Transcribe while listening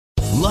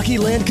Lucky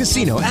Land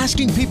Casino,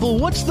 asking people,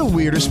 what's the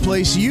weirdest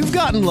place you've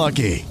gotten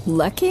lucky?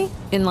 Lucky?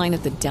 In line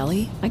at the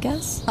deli, I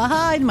guess?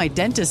 Aha, in my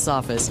dentist's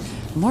office.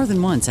 More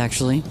than once,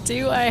 actually.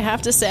 Do I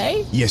have to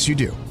say? Yes, you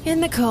do. In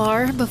the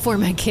car before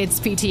my kids'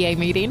 PTA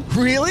meeting.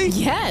 Really?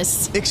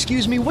 Yes.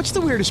 Excuse me, what's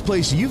the weirdest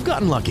place you've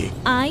gotten lucky?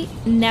 I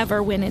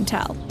never win and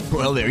tell.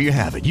 Well, there you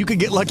have it. You can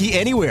get lucky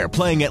anywhere,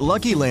 playing at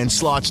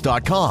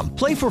LuckyLandSlots.com.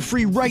 Play for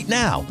free right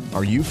now.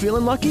 Are you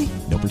feeling lucky?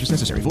 No purchase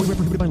necessary. Void where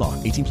prohibited by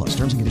law. 18 plus.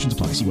 Terms and conditions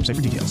apply. See website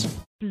for details.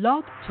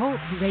 Blog Talk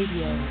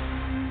Radio.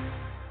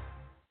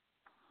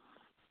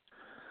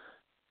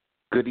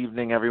 Good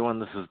evening, everyone.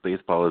 This is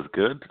Baseball is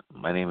Good.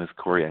 My name is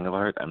Corey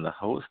Engelhardt. I'm the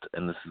host,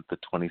 and this is the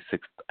 26th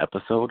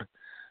episode.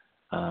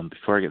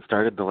 Before I get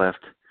started, the last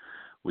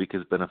week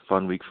has been a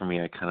fun week for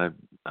me. I kind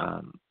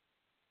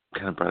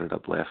of brought it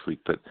up last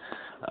week, but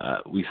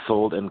we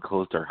sold and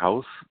closed our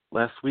house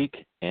last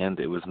week, and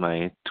it was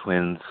my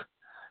twins'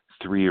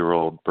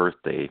 3-year-old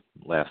birthday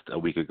a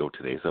week ago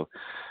today. So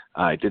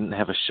I didn't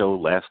have a show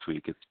last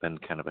week. It's been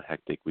kind of a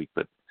hectic week,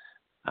 but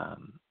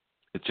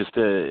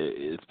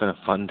it's been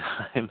a fun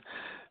time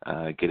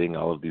getting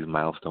all of these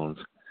milestones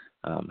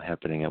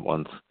happening at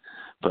once.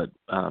 But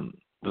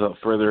without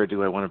further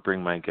ado, I want to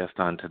bring my guest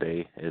on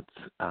today. It's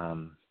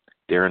Darren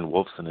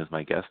Wolfson is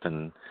my guest,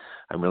 and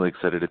I'm really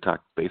excited to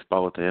talk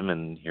baseball with him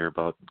and hear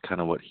about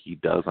kind of what he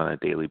does on a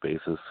daily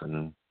basis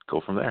and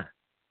go from there.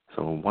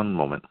 So one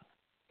moment.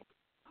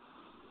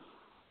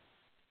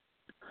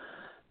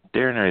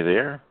 Darren, are you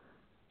there?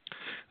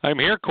 I'm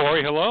here,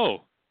 Corey.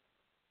 Hello.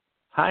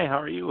 Hi, how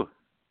are you?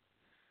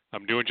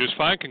 I'm doing just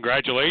fine.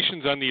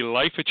 Congratulations on the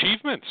life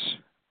achievements.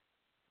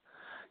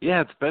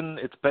 Yeah, it's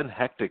been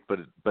hectic,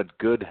 but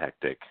good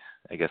hectic,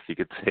 I guess you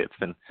could say. It's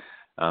been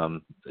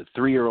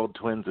 3-year-old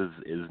twins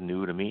is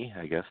new to me,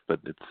 I guess, but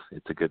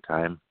it's a good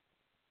time.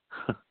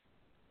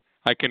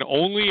 I can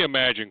only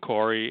imagine,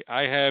 Corey.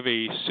 I have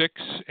a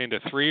 6 and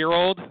a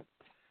 3-year-old.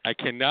 I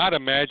cannot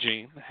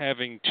imagine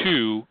having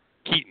 2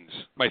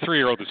 Keatons. My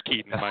 3-year-old is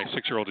Keaton, and my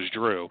 6-year-old is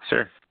Drew.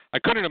 Sure. I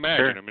couldn't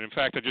imagine Sure. them. And in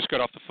fact, I just got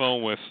off the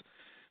phone with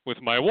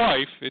my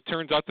wife. It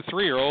turns out the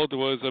 3-year-old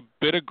was a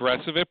bit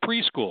aggressive at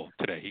preschool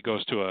today. He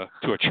goes to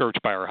a church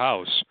by our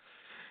house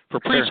for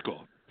preschool.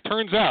 Sure.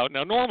 Turns out,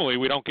 now normally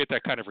we don't get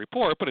that kind of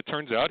report, but it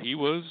turns out he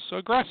was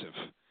aggressive.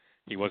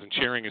 He wasn't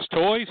sharing his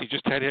toys. He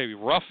just had a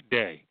rough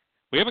day.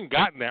 We haven't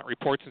gotten that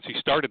report since he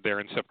started there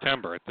in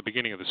September at the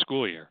beginning of the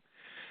school year.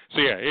 So,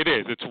 yeah, it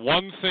is. It's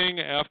one thing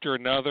after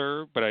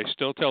another, but I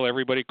still tell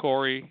everybody,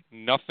 Corey,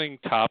 nothing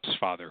tops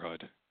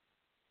fatherhood.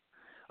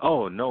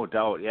 Oh, no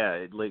doubt.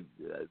 Yeah,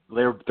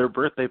 their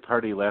birthday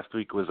party last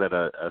week was at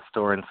a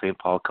store in St.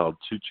 Paul called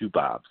Choo Choo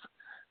Bob's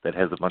that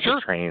has a bunch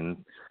of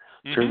train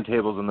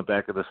tables in the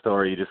back of the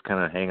store. You just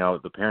kind of hang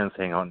out. The parents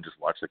hang out and just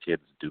watch the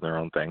kids do their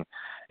own thing.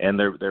 And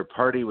their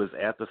party was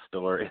at the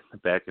store in the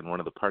back in one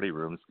of the party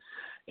rooms.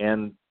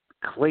 And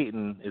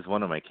Clayton is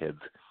one of my kids.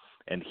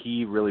 And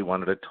he really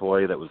wanted a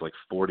toy that was like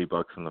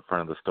 $40 in the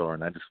front of the store,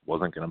 and I just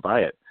wasn't going to buy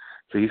it.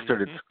 So he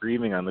started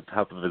screaming on the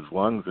top of his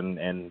lungs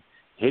and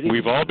hitting.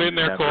 We've all been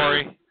there,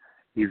 Corey.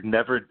 He's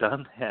never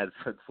done that.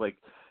 So it's like,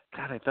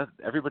 God, I thought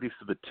everybody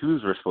said the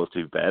 2s were supposed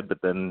to be bad, but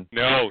then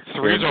no,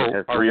 3s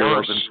are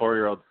 3-year-olds worse. and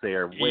 4-year-olds say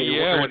are way worse.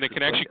 Yeah, when they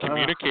can actually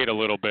communicate a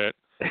little bit,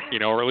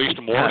 or at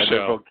least more so.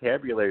 Their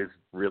vocabulary is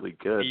really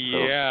good.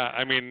 Yeah,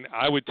 I mean,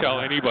 I would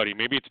tell anybody,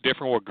 maybe it's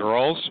different with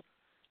girls,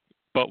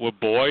 but with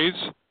boys,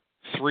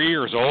 3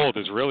 years old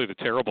is really the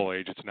terrible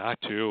age. It's not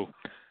 2.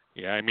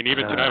 Yeah, I mean,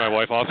 even tonight my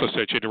wife also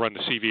said she had to run to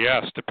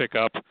CVS to pick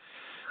up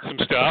some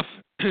stuff,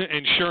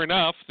 and sure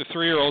enough, the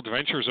 3-year-old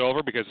ventures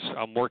over because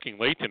I'm working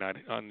late tonight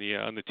on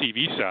the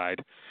TV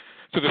side.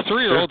 So the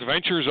 3-year-old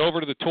ventures over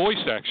to the toy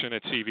section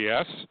at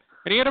CVS,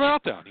 and he had a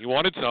meltdown. He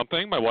wanted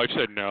something. My wife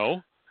said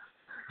no,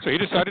 so he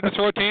decided to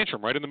throw a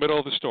tantrum right in the middle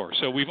of the store.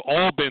 So we've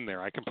all been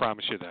there. I can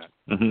promise you that.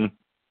 Mm-hmm.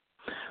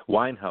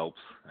 Wine helps.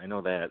 I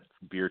know that.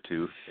 Beer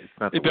too. It's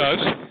not. It does.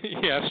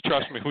 Yes,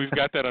 trust me. We've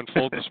got that on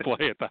full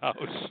display at the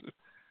house.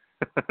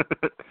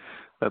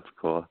 That's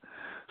cool.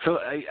 So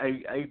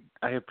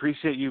I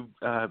appreciate you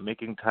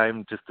making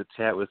time just to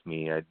chat with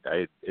me.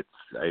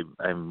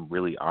 I'm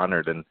really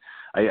honored, and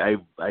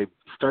I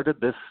started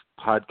this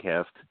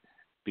podcast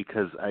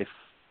because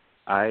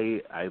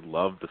I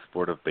love the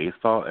sport of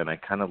baseball, and I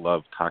kind of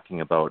love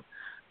talking about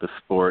the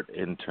sport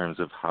in terms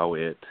of how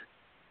it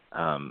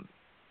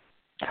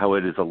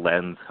is a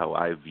lens, how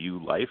I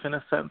view life in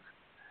a sense.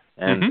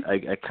 And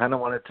I kind of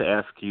wanted to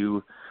ask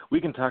you, we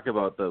can talk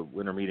about the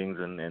winter meetings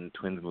and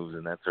twins moves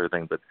and that sort of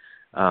thing, but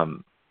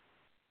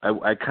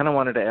I kind of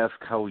wanted to ask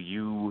how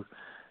you,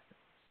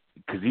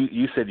 because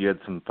you said you had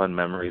some fun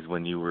memories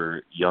when you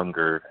were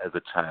younger as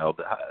a child.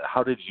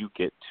 How did you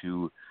get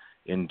to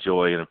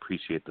enjoy and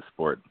appreciate the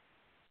sport?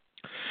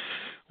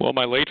 Well,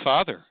 my late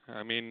father.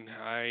 I mean,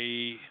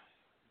 I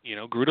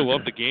grew to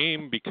love the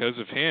game because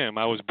of him.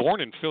 I was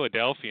born in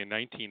Philadelphia in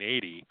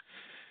 1980.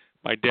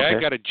 My dad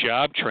got a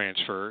job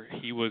transfer.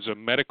 He was a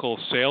medical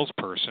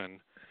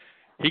salesperson.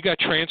 He got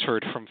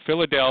transferred from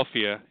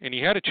Philadelphia, and he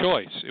had a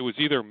choice. It was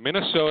either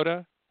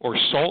Minnesota or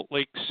Salt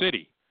Lake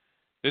City.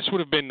 This would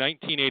have been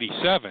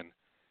 1987.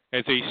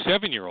 As a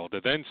 7-year-old,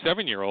 a then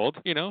 7-year-old,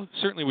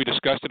 certainly we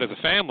discussed it as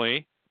a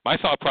family. My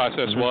thought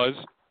process was,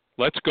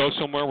 let's go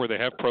somewhere where they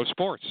have pro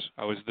sports.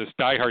 I was this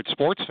diehard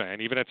sports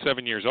fan, even at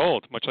 7 years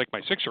old, much like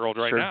my 6-year-old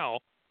right now.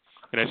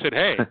 And I said,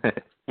 hey,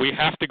 we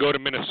have to go to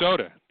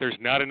Minnesota. There's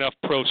not enough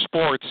pro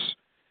sports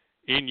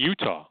in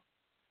Utah.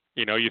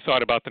 You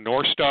thought about the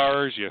North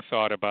Stars, you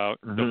thought about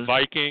the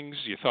Vikings,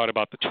 you thought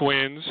about the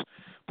Twins.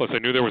 Plus, I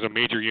knew there was a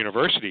major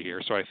university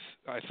here, so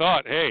I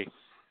thought, hey,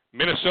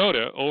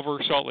 Minnesota over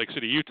Salt Lake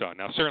City, Utah.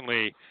 Now,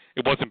 certainly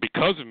it wasn't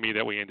because of me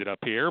that we ended up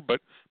here,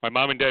 but my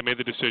mom and dad made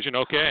the decision,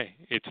 okay,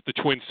 it's the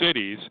Twin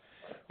Cities.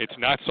 It's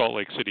not Salt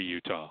Lake City,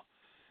 Utah.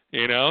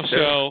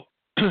 So,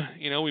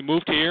 we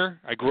moved here.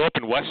 I grew up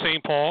in West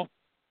St. Paul.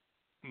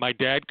 My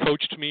dad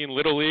coached me in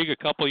Little League a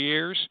couple of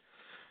years.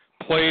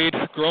 Played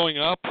growing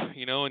up,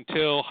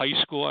 until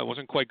high school. I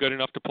wasn't quite good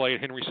enough to play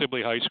at Henry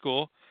Sibley High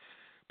School,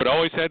 but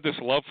always had this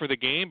love for the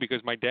game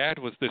because my dad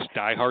was this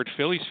diehard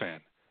Phillies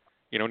fan.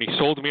 And he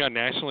sold me on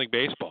National League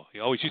Baseball. He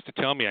always used to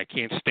tell me I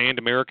can't stand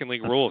American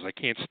League rules. I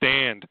can't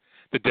stand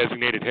the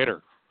designated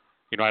hitter.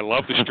 I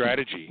love the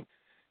strategy.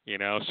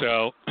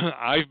 So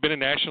I've been a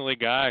National League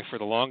guy for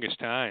the longest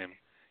time.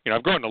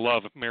 I've grown to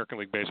love American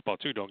League Baseball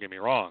too, don't get me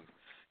wrong.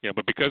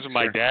 But because of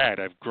my dad,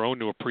 I've grown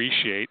to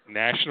appreciate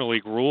National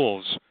League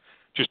rules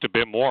just a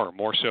bit more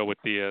so with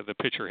the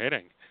pitcher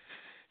hitting.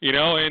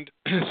 And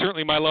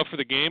certainly my love for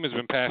the game has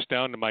been passed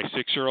down to my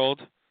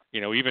 6-year-old.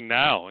 Even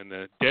now, in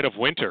the dead of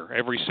winter,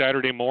 every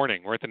Saturday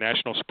morning, we're at the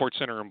National Sports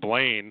Center in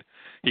Blaine.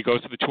 He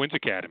goes to the Twins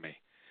Academy.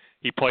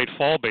 He played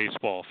fall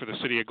baseball for the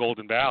city of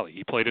Golden Valley.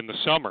 He played in the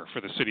summer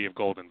for the city of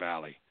Golden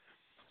Valley.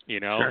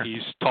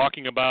 He's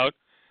talking about,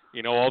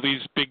 all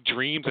these big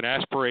dreams and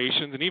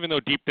aspirations. And even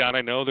though deep down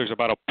I know there's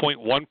about a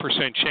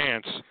 0.1%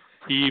 chance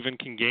he even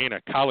can gain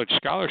a college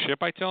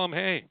scholarship, I tell him,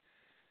 hey,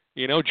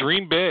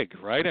 dream big,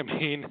 right? I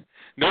mean,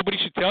 nobody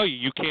should tell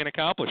you can't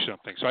accomplish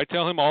something. So I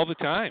tell him all the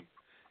time,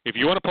 if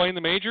you want to play in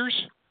the majors,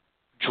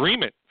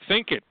 dream it,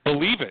 think it,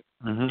 believe it.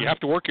 You have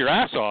to work your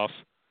ass off,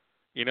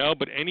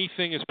 but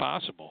anything is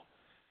possible.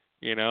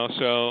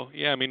 So,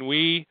 yeah, I mean,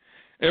 we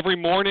every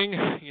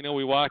morning,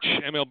 we watch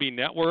MLB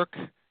Network.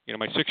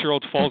 My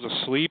 6-year-old falls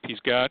asleep. He's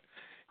got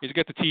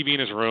the TV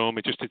in his room.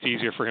 It's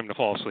easier for him to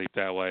fall asleep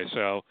that way.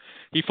 So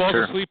he falls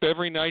asleep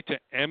every night to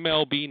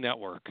MLB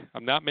Network.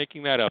 I'm not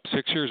making that up.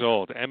 6 years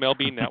old,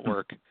 MLB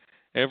Network,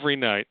 every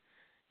night.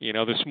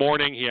 This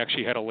morning he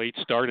actually had a late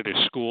start at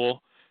his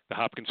school. The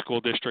Hopkins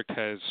School District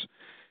has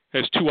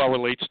 2-hour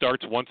late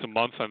starts once a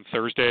month on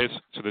Thursdays.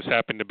 So this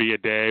happened to be a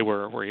day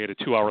where he had a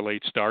 2-hour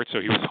late start. So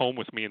he was home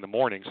with me in the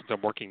morning since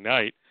I'm working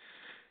night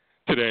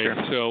today.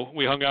 So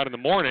we hung out in the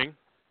morning,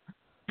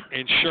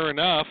 and sure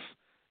enough,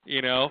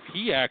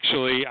 he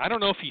actually, I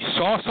don't know if he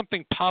saw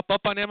something pop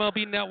up on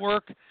MLB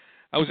Network.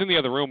 I was in the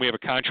other room. We have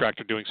a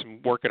contractor doing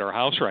some work at our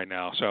house right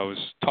now. So I was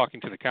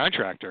talking to the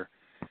contractor,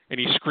 and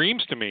he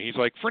screams to me. He's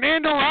like,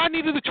 Fernando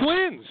Rodney to the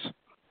Twins.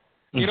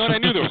 And I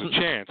knew there was a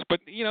chance.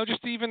 But,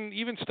 just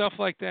even stuff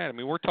like that. I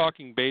mean, we're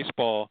talking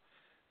baseball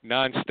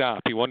nonstop.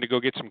 He wanted to go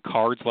get some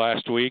cards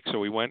last week, so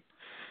we went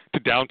to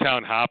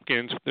downtown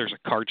Hopkins. There's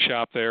a card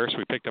shop there, so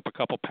we picked up a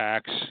couple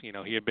packs.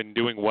 He had been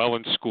doing well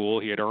in school.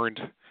 He had earned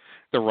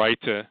the right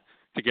to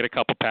get a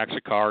couple packs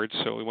of cards.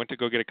 So we went to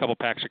go get a couple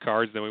packs of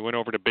cards. Then we went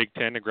over to Big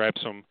Ten to grab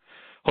some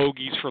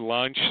hoagies for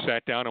lunch,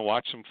 sat down and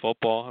watched some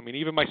football. I mean,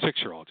 even my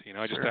 6-year-old,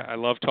 I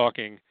love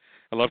talking.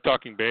 I love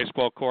talking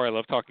baseball, Corey. I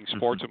love talking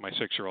sports with my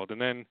 6-year-old. And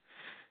then,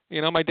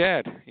 my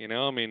dad,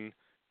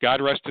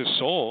 God rest his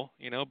soul,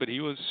 but he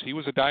was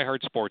a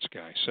diehard sports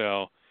guy.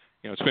 So,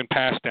 it's been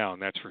passed down,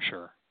 that's for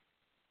sure.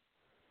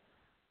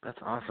 That's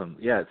awesome.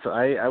 Yeah, so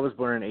I was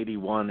born in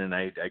 81, and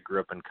I grew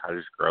up in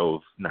Cottage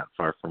Grove, not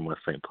far from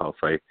West St. Paul.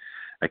 So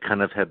I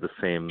kind of had the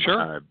same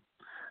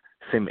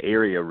same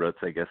area roots,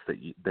 I guess,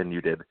 than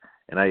you did.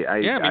 And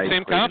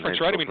same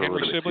conference, right? I mean,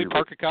 Henry Sibley,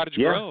 Park at Cottage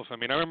Grove. I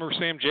mean, I remember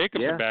Sam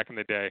Jacobson back in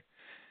the day.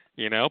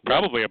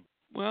 Probably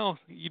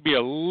you'd be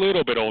a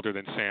little bit older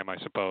than Sam, I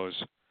suppose.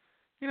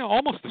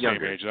 Almost the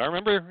same age. I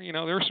remember,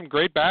 there were some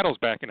great battles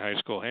back in high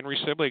school. Henry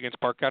Sibley against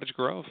Park Cottage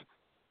Grove.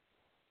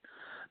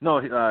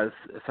 No,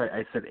 sorry,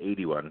 I said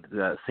 81.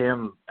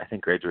 Sam, I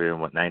think, graduated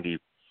in,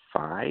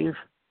 95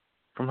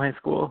 from high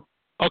school?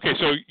 Okay,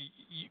 so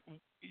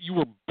you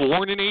were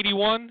born in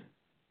 81?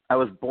 I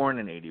was born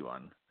in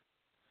 81.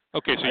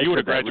 Okay, so you would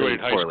have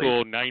graduated high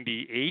school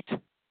 98?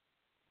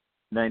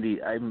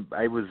 90.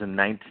 I was a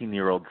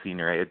 19-year-old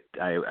senior.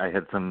 I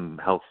had some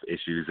health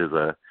issues as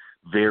a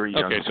very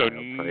young child. Okay, so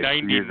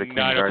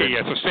 99. Okay,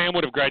 yeah. So Sam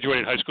would have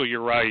graduated high school.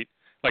 You're right,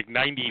 like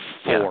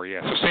 94.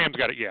 Yeah. So Sam's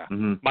got it. Yeah.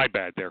 Mm-hmm. My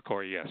bad there,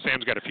 Corey. Yeah.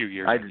 Sam's got a few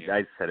years.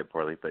 I said it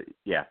poorly, but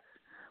yeah.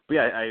 But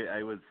yeah,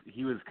 I was.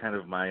 He was kind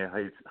of my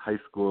high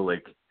school,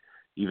 like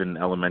even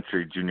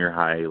elementary, junior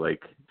high,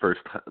 like first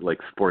like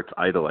sports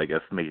idol, I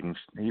guess. Making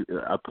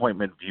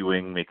appointment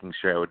viewing, making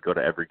sure I would go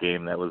to every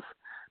game. That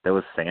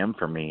was Sam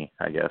for me,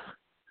 I guess.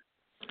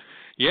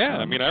 Yeah,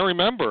 I mean, I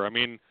remember. I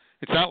mean,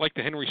 it's not like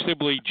the Henry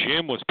Sibley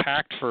gym was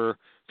packed for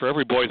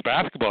every boys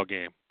basketball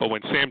game. But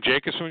when Sam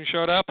Jacobson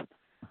showed up,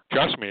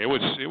 trust me, it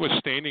was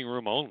standing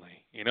room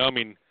only. You know, I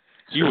mean,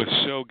 he was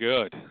so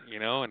good. You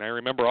know, and I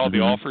remember all the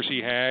offers he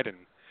had, and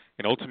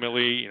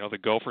ultimately, you know, the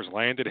Gophers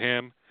landed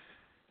him.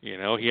 You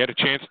know, he had a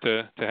chance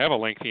to have a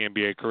lengthy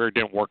NBA career. It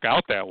didn't work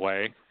out that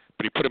way,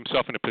 but he put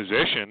himself in a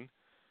position,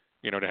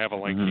 you know, to have a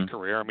lengthy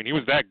career. I mean, he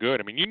was that good.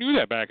 I mean, you knew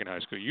that back in high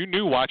school. You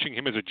knew watching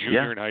him as a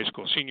junior in high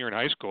school, senior in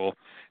high school,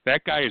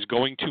 that guy is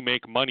going to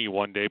make money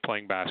one day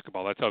playing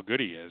basketball. That's how good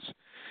he is,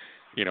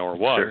 you know, or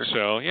was. Sure.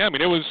 So, yeah, I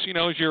mean, it was, you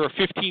know, as you're a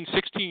 15,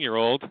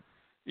 16-year-old,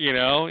 you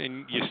know,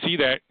 and you see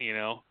that, you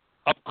know,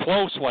 up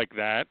close like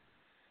that,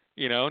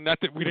 you know, not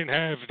that we didn't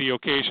have the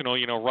occasional,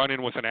 you know,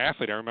 run-in with an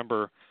athlete. I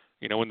remember,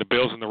 you know, when the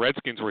Bills and the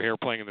Redskins were here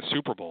playing in the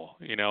Super Bowl,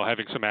 you know,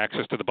 having some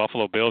access to the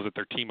Buffalo Bills at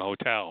their team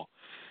hotel,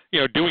 you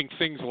know, doing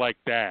things like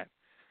that.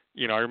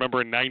 You know, I remember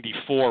in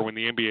 '94 when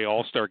the NBA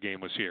All-Star Game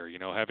was here, you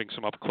know, having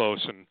some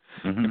up-close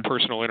and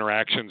personal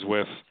interactions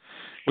with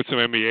some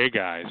NBA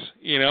guys,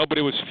 you know, but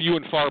it was few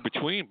and far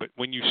between. But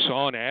when you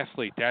saw an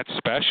athlete that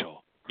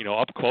special, you know,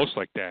 up close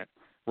like that,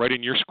 right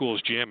in your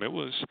school's gym, it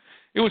was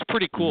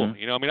pretty cool.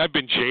 You know, I mean, I've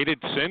been jaded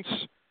since.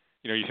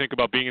 You know, you think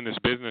about being in this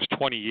business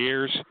 20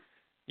 years,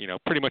 you know,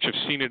 pretty much have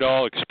seen it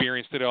all,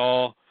 experienced it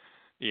all,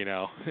 you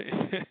know.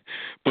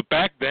 But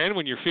back then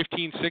when you're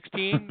 15,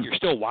 16, you're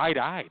still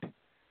wide-eyed.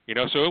 You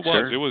know, so it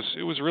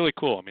was really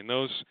cool. I mean,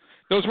 those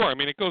were, I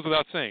mean, it goes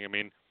without saying. I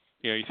mean,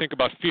 you know, you think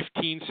about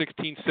 15,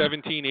 16,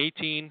 17,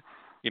 18,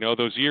 you know,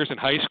 those years in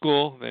high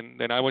school,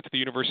 then I went to the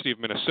University of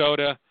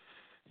Minnesota.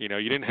 You know,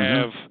 you didn't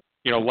have,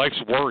 you know,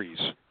 life's worries.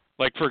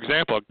 Like, for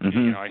example,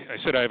 you know, I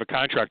said I have a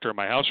contractor in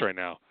my house right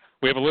now.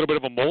 We have a little bit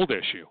of a mold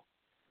issue.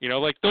 You know,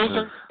 like those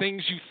aren't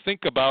things you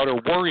think about or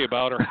worry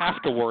about or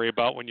have to worry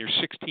about when you're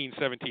 16,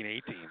 17,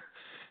 18.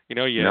 You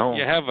know,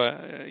 you have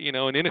a, you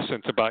know, an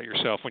innocence about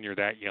yourself when you're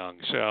that young.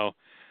 So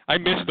I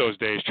miss those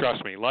days,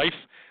 trust me.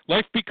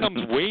 Life becomes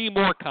way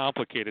more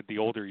complicated the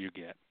older you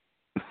get.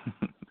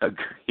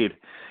 Agreed.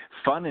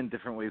 Fun in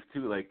different ways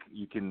too. Like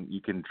you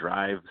can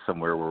drive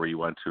somewhere where you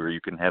want to, or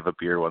you can have a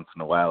beer once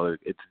in a while.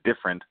 It's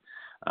different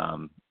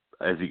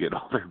as you get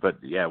older, but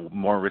yeah,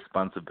 more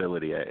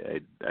responsibility.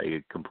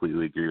 I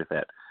completely agree with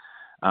that.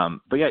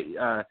 But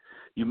yeah,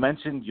 you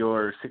mentioned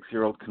your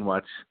 6-year-old can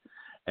watch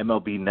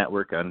MLB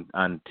Network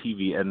on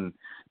TV, and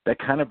that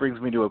kind of brings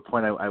me to a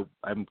point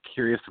I'm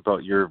curious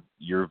about your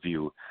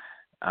view.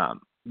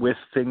 With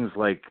things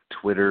like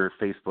Twitter,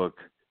 Facebook,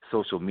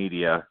 social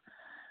media,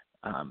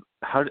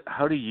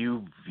 how do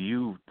you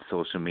view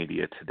social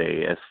media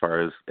today as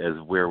far as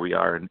where we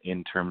are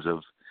in terms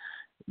of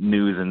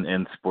news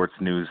and sports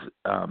news?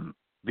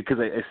 Because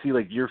I see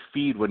like your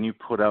feed when you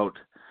put out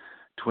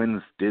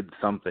Twins did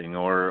something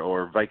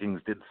or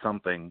Vikings did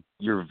something,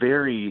 you're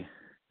very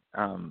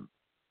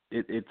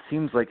it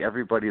seems like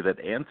everybody that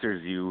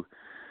answers you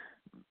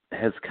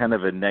has kind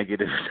of a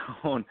negative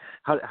tone.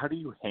 How do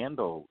you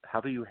handle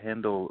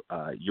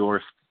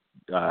your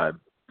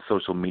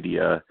social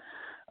media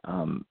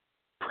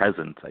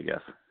presence, I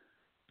guess?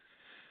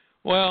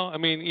 Well, I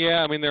mean,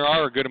 yeah, I mean, there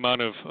are a good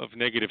amount of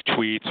negative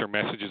tweets or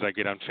messages I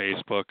get on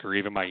Facebook or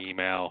even my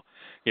email,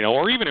 you know,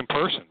 or even in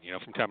person. You know,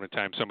 from time to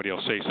time somebody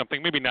will say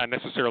something, maybe not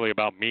necessarily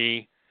about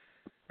me,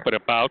 but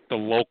about the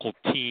local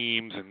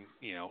teams and,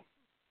 you know,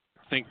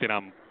 think that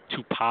I'm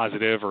too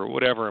positive or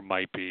whatever it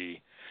might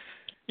be.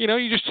 You know,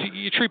 you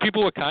treat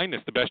people with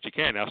kindness the best you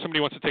can. Now, if somebody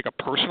wants to take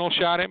a personal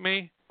shot at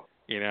me,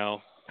 you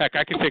know, heck,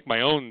 I can take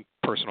my own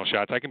personal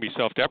shots. I can be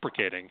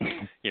self-deprecating,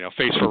 you know,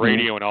 face for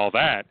radio and all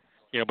that.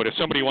 You know, but if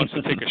somebody wants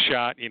to take a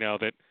shot, you know,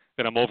 that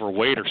I'm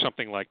overweight or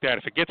something like that,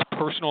 if it gets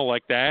personal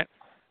like that,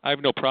 I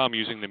have no problem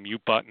using the mute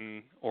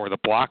button or the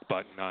block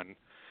button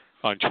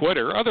on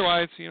Twitter.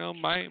 Otherwise, you know,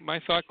 my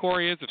thought,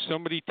 Corey, is if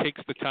somebody takes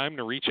the time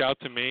to reach out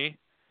to me,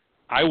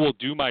 I will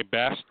do my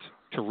best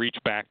to reach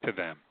back to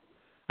them.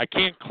 I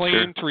can't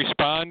claim to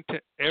respond to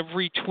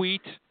every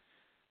tweet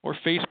or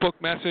Facebook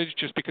message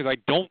just because I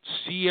don't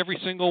see every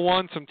single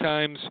one.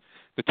 Sometimes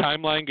the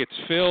timeline gets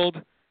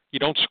filled. You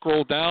don't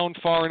scroll down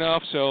far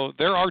enough, so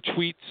there are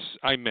tweets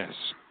I miss.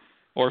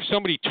 Or if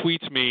somebody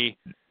tweets me,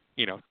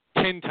 you know,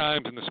 10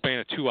 times in the span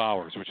of 2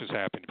 hours, which has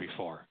happened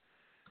before.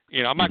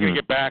 You know, I'm not going to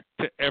get back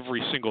to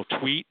every single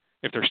tweet.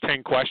 If there's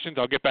 10 questions,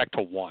 I'll get back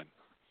to one.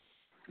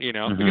 You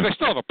know, because I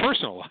still have a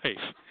personal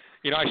life.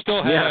 You know, I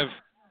still have,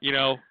 you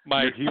know,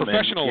 my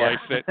professional life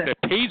that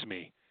pays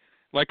me.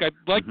 Like, I'd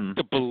like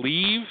to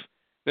believe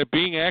that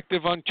being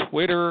active on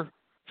Twitter,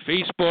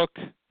 Facebook,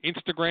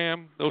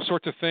 Instagram, those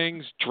sorts of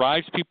things,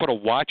 drives people to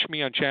watch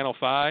me on Channel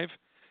 5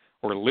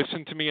 or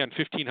listen to me on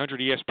 1500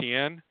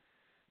 ESPN.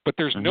 But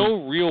there's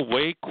no real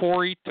way,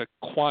 Corey, to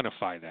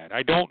quantify that.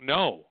 I don't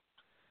know.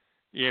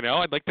 You know,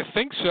 I'd like to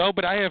think so,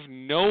 but I have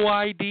no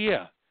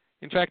idea.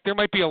 In fact, there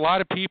might be a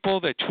lot of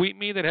people that tweet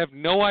me that have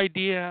no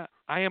idea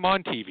I am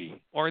on TV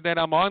or that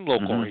I'm on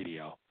local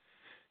radio.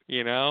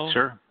 You know?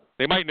 Sure.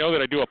 They might know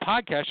that I do a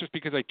podcast just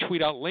because I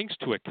tweet out links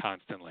to it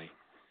constantly.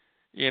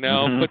 You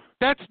know, but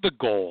that's the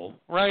goal,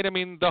 right? I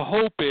mean, the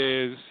hope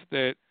is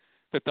that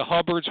the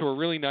Hubbards, who are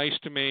really nice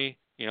to me,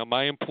 you know,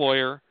 my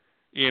employer,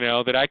 you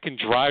know, that I can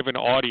drive an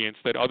audience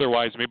that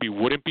otherwise maybe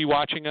wouldn't be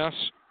watching us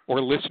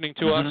or listening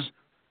to us,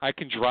 I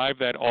can drive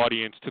that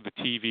audience to the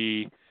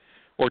TV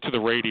or to the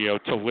radio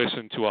to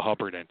listen to a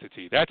Hubbard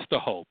entity. That's the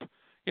hope.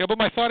 But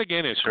my thought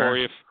again is,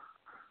 Corey, if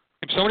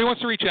somebody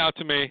wants to reach out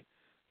to me,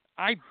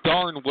 I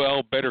darn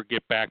well better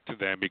get back to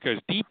them, because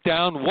deep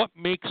down, what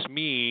makes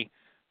me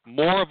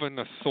more of an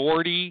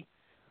authority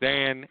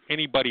than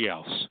anybody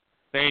else,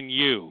 than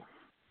you,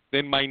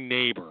 than my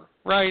neighbor,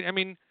 right? I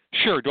mean,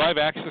 sure, do I have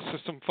access to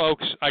some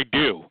folks? I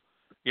do.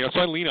 So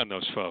I lean on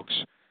those folks.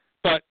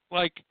 But,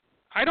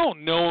 I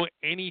don't know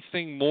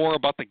anything more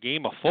about the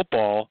game of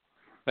football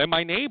than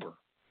my neighbor.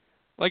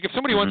 If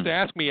somebody wants to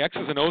ask me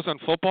X's and O's on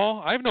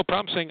football, I have no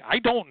problem saying I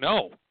don't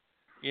know.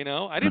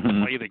 I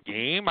didn't play the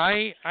game.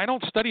 I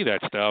don't study that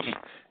stuff.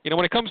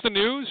 When it comes to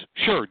news,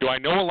 sure, do I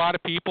know a lot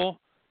of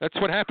people? That's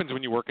what happens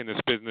when you work in this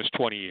business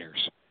 20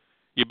 years.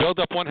 You build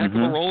up one heck of a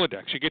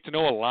Rolodex. You get to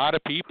know a lot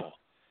of people.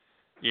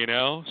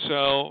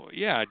 So,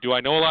 yeah, do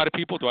I know a lot of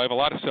people? Do I have a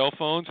lot of cell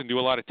phones and do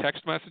a lot of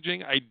text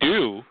messaging? I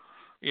do.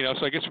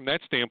 So I guess from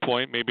that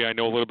standpoint, maybe I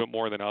know a little bit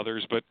more than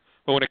others. But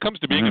when it comes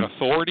to being an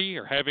authority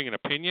or having an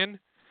opinion,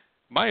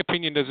 my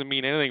opinion doesn't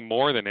mean anything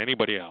more than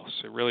anybody else.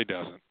 It really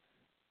doesn't.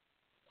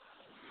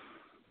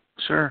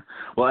 Sure.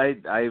 Well,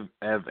 I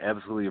have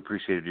absolutely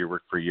appreciated your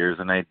work for years,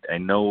 and I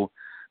know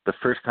the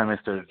first time I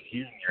started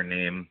hearing your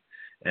name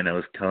and I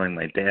was telling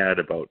my dad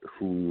about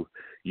who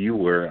you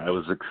were, I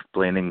was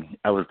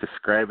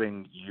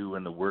describing you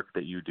and the work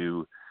that you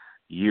do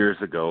years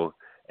ago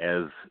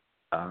as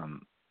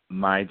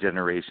my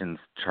generation's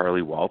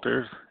Charlie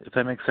Walters, if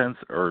that makes sense,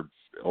 or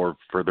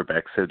further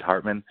back, Sid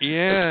Hartman.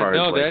 Yeah, as far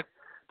no, as,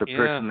 the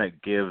person that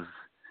gives,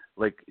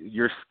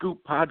 your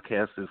Scoop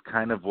podcast is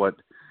kind of what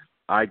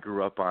I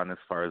grew up on as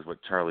far as what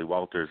Charlie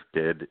Walters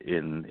did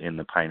in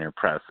the Pioneer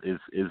Press.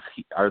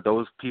 Are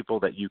those people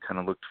that you kind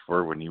of looked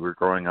for when you were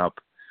growing up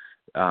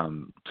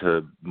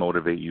to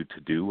motivate you to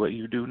do what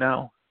you do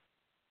now?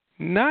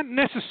 Not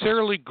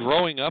necessarily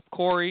growing up,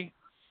 Corey,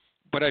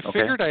 but I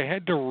figured I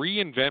had to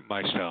reinvent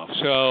myself.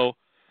 So,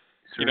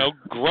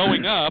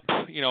 growing up,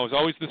 I was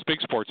always this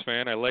big sports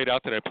fan. I laid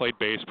out that I played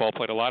baseball,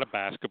 played a lot of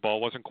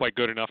basketball, wasn't quite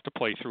good enough to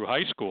play through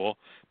high school,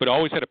 but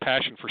always had a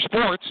passion for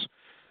sports.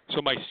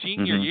 So my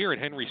senior year at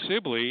Henry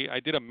Sibley, I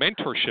did a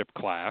mentorship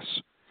class,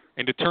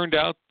 and it turned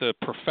out the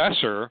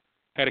professor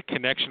had a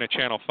connection at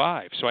Channel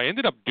 5. So I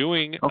ended up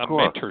doing a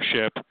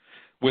mentorship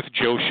with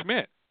Joe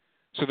Schmidt.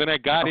 So then I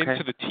got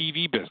into the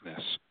TV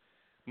business.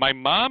 My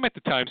mom at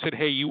the time said,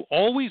 hey, you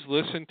always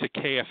listen to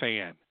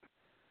KFAN.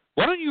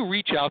 Why don't you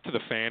reach out to the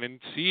Fan and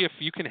see if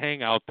you can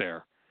hang out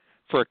there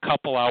for a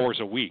couple hours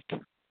a week?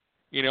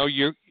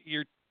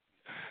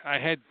 I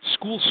had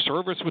school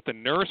service with the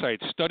nurse. I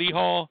had study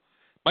hall.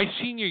 My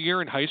senior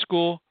year in high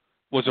school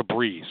was a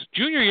breeze.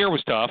 Junior year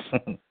was tough.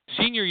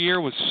 Senior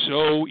year was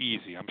so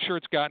easy. I'm sure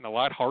it's gotten a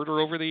lot harder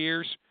over the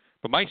years,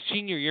 but my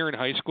senior year in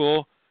high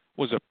school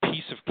was a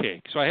piece of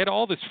cake. So I had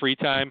all this free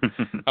time.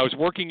 I was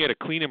working at a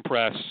clean and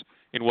press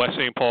in West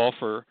St. Paul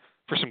for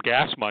some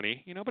gas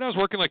money, but I was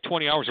working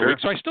 20 hours a week,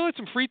 so I still had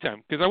some free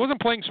time because I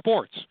wasn't playing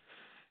sports.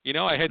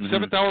 I had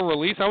 7th hour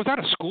release. I was out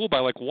of school by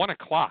 1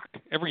 o'clock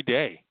every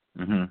day.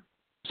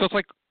 So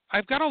it's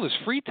I've got all this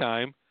free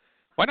time.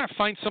 Why not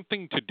find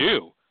something to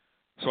do?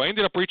 So I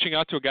ended up reaching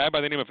out to a guy by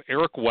the name of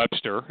Eric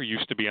Webster, who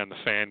used to be on the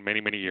Fan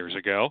many, many years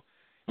ago.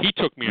 He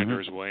took me under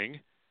his wing.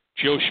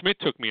 Joe Schmidt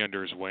took me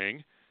under his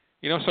wing.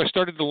 So I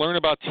started to learn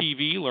about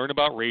TV, learn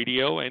about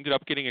radio, ended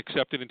up getting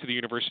accepted into the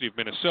University of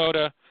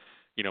Minnesota,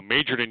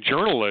 majored in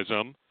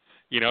journalism,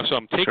 so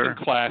I'm taking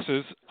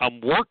classes,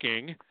 I'm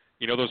working,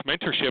 those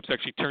mentorships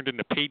actually turned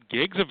into paid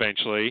gigs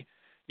eventually,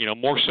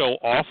 more so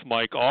off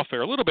mic, off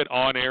air, a little bit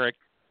on air at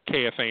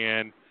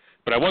KFAN,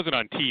 but I wasn't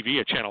on TV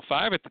at Channel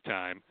 5 at the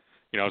time.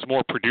 I was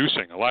more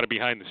producing, a lot of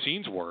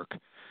behind-the-scenes work,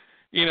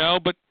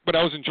 but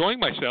I was enjoying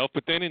myself.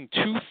 But then in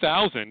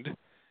 2000,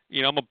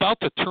 I'm about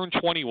to turn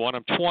 21.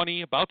 I'm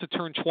 20, about to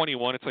turn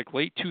 21. It's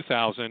late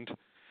 2000.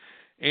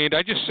 And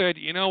I just said,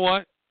 you know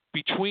what?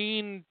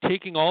 Between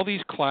taking all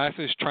these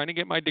classes, trying to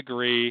get my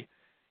degree,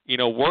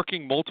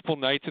 working multiple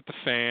nights at the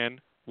Fan,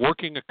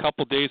 working a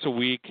couple days a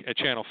week at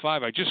Channel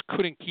 5, I just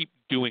couldn't keep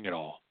doing it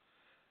all.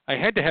 I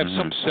had to have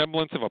some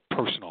semblance of a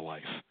personal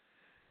life.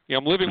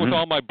 I'm living with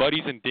all my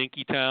buddies in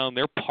Dinkytown.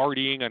 They're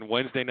partying on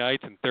Wednesday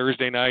nights and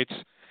Thursday nights,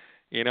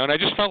 and I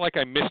just felt like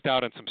I missed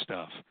out on some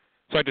stuff.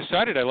 So I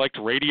decided I liked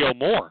radio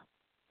more.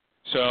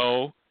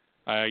 So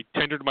I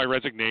tendered my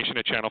resignation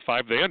at Channel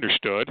 5. They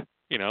understood.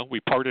 We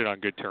parted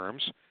on good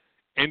terms.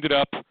 Ended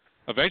up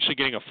eventually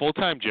getting a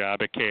full-time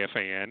job at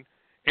KFAN.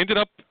 Ended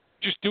up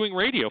just doing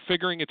radio,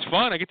 figuring it's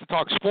fun. I get to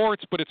talk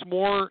sports, but it's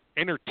more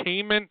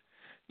entertainment,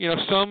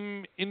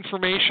 some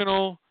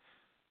informational,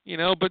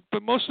 but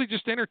mostly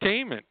just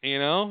entertainment,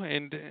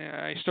 and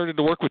I started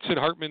to work with Sid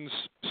Hartman's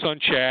son,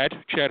 Chad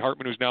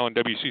Hartman, who's now on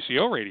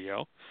WCCO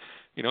radio.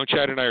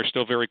 Chad and I are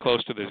still very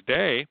close to this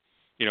day.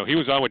 He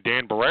was on with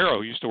Dan Barrero,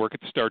 who used to work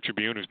at the Star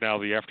Tribune, who's now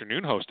the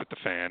afternoon host at the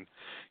Fan.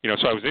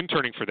 So I was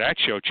interning for that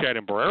show, Chad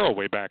and Barrero,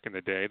 way back in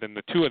the day. Then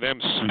the two of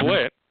them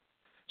split.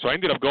 So I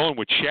ended up going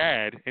with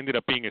Chad, ended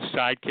up being his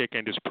sidekick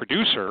and his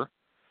producer.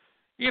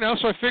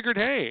 So I figured,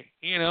 hey,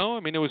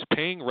 it was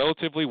paying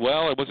relatively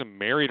well. I wasn't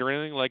married or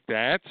anything like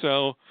that.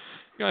 So,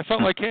 I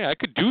felt like, hey, I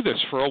could do this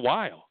for a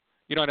while.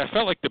 And I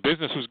felt like the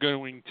business was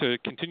going to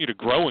continue to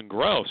grow and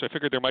grow. So I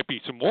figured there might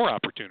be some more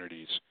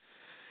opportunities.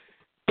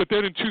 But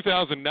then in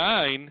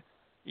 2009,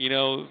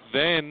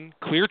 then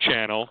Clear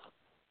Channel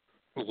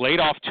laid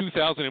off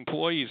 2,000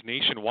 employees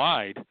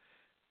nationwide.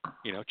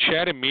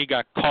 Chad and me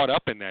got caught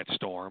up in that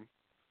storm.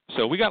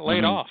 So we got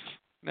laid off.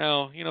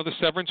 Now, the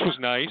severance was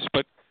nice,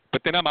 but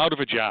then I'm out of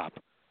a job.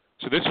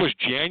 So this was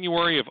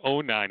January of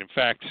 2009. In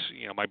fact,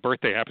 my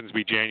birthday happens to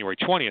be January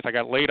 20th. I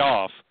got laid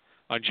off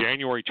on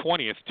January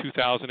 20th,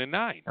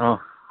 2009.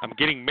 Oh. I'm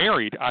getting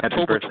married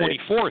October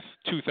 24th,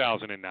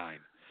 2009.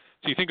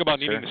 So you think about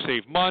needing to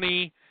save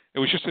money. It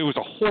was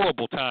a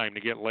horrible time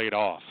to get laid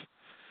off.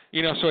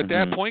 So at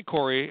that point,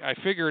 Corey, I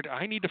figured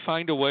I need to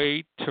find a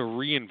way to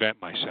reinvent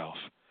myself.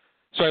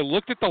 So I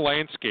looked at the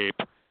landscape,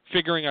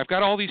 figuring I've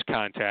got all these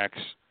contacts.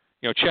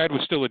 Chad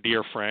was still a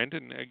dear friend,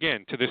 and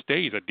again, to this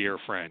day, he's a dear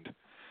friend.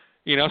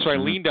 So I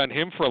leaned on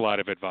him for a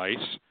lot of advice,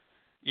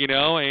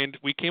 and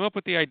we came up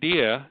with the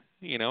idea,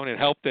 and it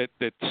helped that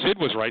Sid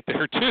was right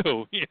there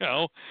too,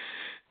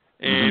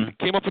 and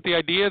came up with the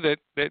idea that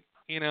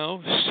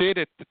Sid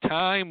at the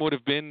time would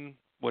have been,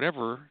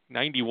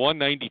 91,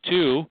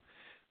 92,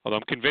 although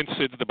I'm convinced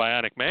Sid's the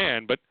bionic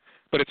man, but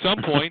at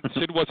some point,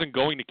 Sid wasn't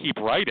going to keep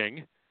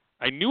writing.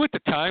 I knew at the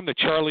time that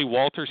Charlie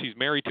Walters, he's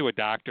married to a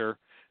doctor,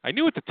 I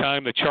knew at the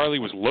time that Charlie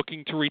was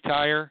looking to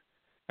retire.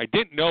 I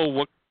didn't know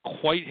what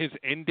quite his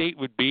end date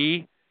would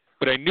be,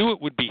 but I knew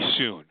it would be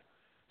soon.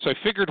 So I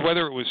figured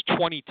whether it was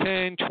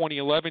 2010,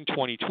 2011,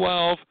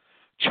 2012,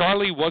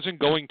 Charlie wasn't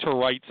going to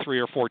write 3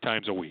 or 4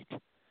 times a week.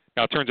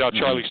 Now, it turns out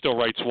Charlie still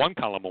writes 1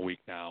 column a week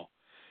now.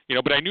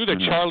 But I knew that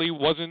Charlie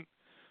wasn't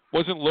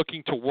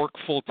looking to work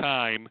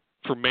full-time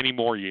for many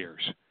more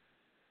years.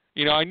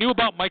 I knew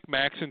about Mike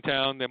Max in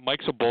town, that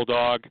Mike's a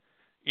bulldog,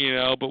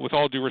 but with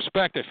all due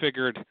respect, I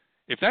figured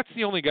if that's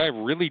the only guy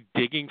really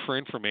digging for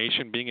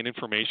information, being an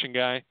information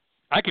guy,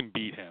 I can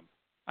beat him.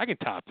 I can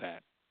top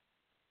that.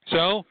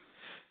 So,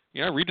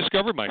 I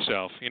rediscovered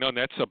myself, and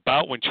that's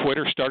about when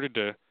Twitter started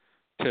to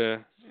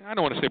I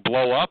don't want to say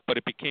blow up, but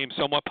it became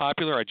somewhat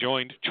popular. I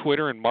joined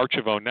Twitter in March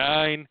of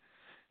 2009,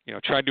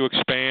 tried to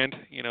expand,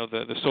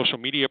 the social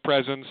media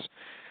presence.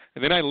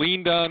 And then I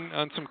leaned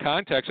on some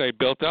contacts I had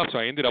built up, so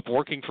I ended up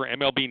working for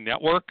MLB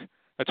Network.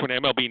 That's when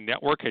MLB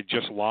Network had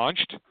just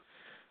launched.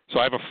 So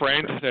I have a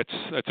friend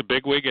that's a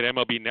bigwig at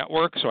MLB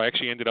Network, so I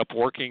actually ended up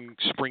working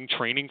spring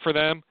training for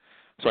them.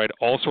 So I had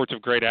all sorts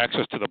of great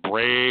access to the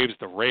Braves,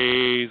 the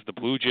Rays, the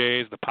Blue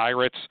Jays, the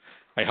Pirates.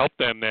 I helped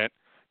them that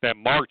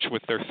March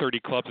with their 30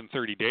 Clubs in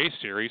 30 Days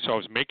series, so I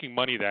was making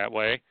money that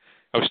way.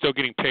 I was still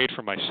getting paid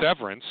for my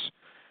severance.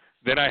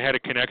 Then I had a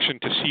connection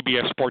to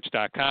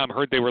CBSSports.com,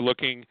 heard they were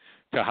looking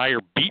to hire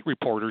beat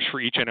reporters for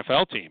each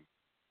NFL team.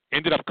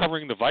 Ended up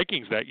covering the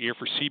Vikings that year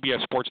for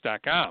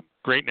CBSSports.com.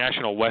 Great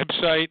national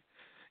website.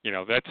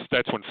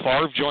 That's when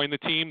Favre joined the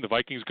team. The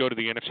Vikings go to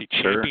the NFC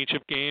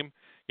Championship game.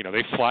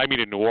 They fly me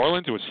to New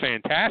Orleans. It was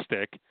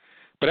fantastic.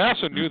 But I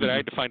also knew that I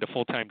had to find a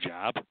full-time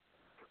job.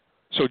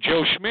 So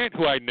Joe Schmidt,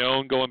 who I'd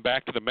known going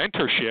back to the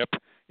mentorship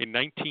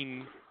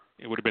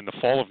it would have been the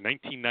fall of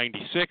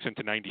 1996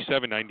 into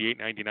 97, 98,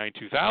 99,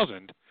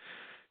 2000,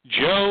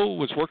 Joe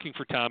was working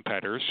for Tom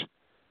Petters.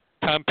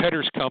 Tom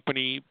Petters'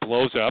 company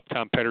blows up.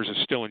 Tom Petters is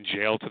still in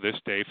jail to this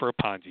day for a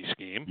Ponzi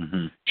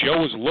scheme. Joe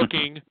was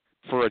looking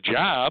for a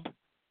job.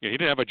 He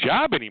didn't have a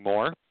job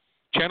anymore.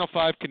 Channel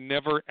 5 could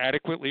never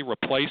adequately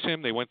replace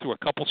him. They went through a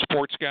couple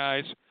sports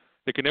guys.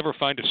 They could never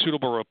find a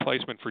suitable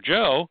replacement for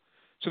Joe.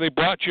 So they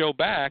brought Joe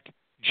back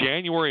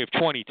January of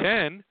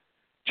 2010.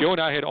 Joe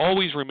and I had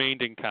always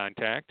remained in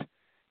contact.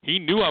 He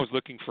knew I was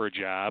looking for a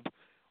job.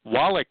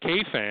 While at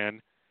KFAN,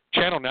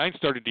 Channel 9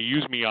 started to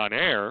use me on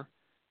air.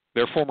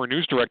 Their former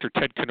news director,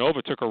 Ted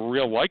Canova, took a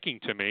real liking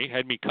to me,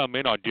 had me come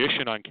in,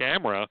 audition on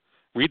camera,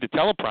 read the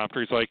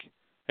teleprompter. He's like,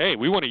 hey,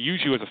 we want to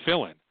use you as a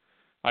fill-in.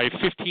 I have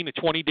 15 to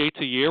 20 dates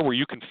a year where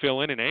you can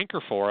fill in and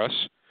anchor for us.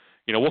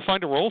 We'll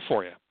find a role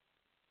for you.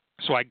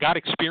 So I got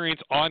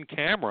experience on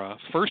camera,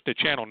 first at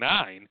Channel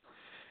 9.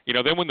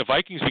 Then when the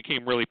Vikings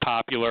became really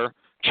popular,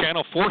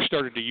 Channel 4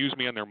 started to use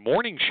me on their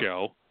morning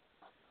show,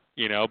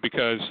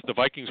 because the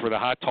Vikings were the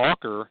hot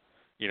talker,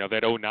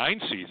 that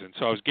 2009 season.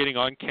 So I was getting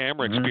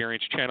on-camera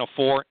experience, Channel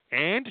 4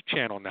 and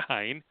Channel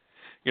 9.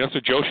 So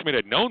Joe Schmidt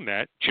had known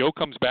that. Joe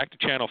comes back to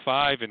Channel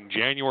 5 in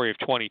January of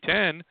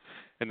 2010,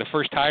 and the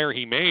first hire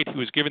he made, who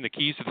was given the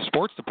keys to the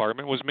sports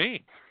department, was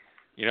me.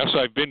 So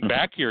I've been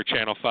back here at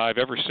Channel 5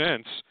 ever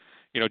since,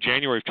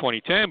 January of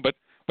 2010, but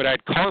I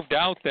had carved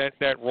out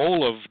that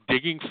role of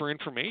digging for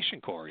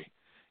information, Corey.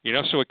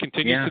 So it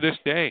continues to this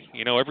day.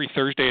 Every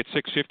Thursday at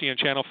 6:50 on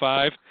Channel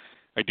 5,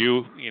 I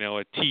do,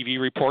 a TV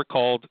report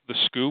called The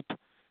Scoop.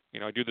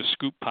 I do the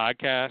Scoop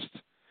podcast.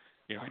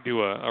 I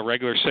do a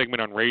regular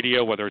segment on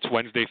radio, whether it's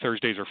Wednesday,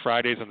 Thursdays, or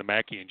Fridays on the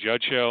Mackey and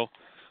Judd Show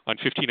on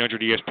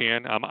 1500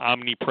 ESPN. I'm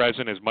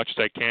omnipresent as much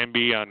as I can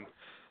be on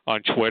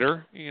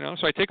Twitter.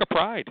 So I take a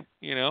pride.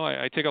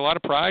 I take a lot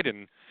of pride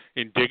in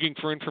in digging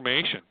for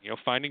information,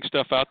 finding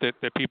stuff out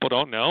that people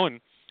don't know. And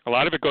a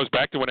lot of it goes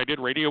back to when I did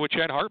radio with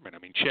Chad Hartman. I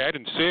mean, Chad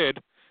and Sid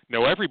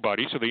know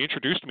everybody, so they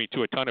introduced me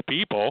to a ton of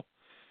people,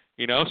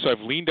 so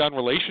I've leaned on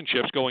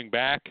relationships going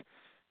back,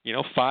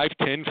 5,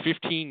 10,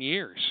 15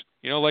 years.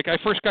 Like I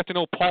first got to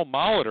know Paul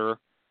Molitor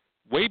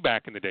way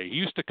back in the day. He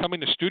used to come in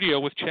the studio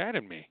with Chad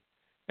and me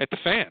at the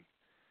Fan.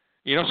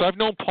 So I've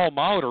known Paul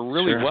Molitor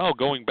really well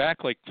going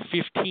back like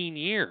 15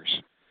 years.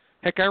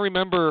 Heck, I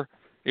remember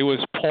it was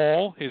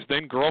Paul, his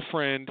then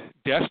girlfriend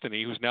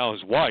Destiny, who's now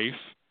his wife,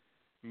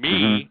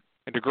 me,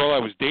 and the girl I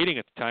was dating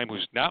at the time,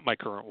 who's not my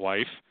current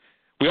wife.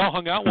 We all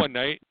hung out one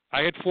night.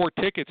 I had 4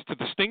 tickets to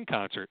the Sting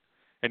concert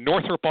in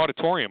Northrop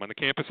Auditorium on the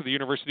campus of the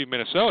University of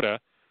Minnesota.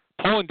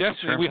 Paul and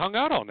Destiny, we hung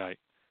out all night.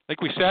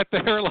 Like, we sat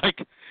there,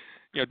 like,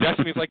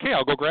 Destiny's like, hey,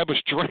 I'll go grab us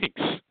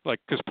drinks. Like,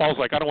 because Paul's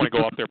like, I don't want to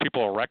go up there.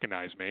 People will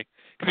recognize me.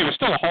 Because he was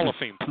still a Hall of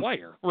Fame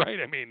player, right?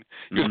 I mean,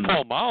 he was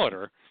Paul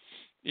Molitor.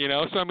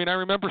 So, I mean, I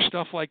remember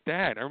stuff like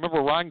that. I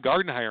remember Ron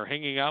Gardenhire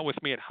hanging out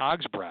with me at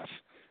Hog's Breath.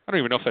 I don't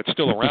even know if that's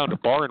still around, a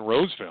bar in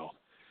Roseville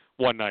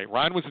one night.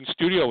 Ron was in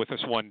studio with us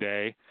one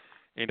day,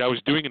 and I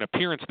was doing an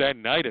appearance that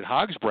night at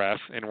Hog's Breath,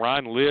 and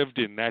Ron lived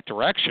in that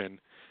direction.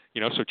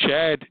 So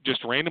Chad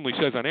just randomly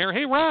says on air,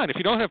 hey, Ron, if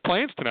you don't have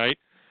plans tonight,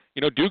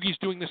 Doogie's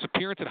doing this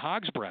appearance at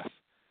Hog's Breath.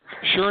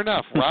 Sure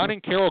enough, Ron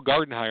and Carol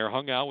Gardenhire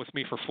hung out with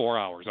me for 4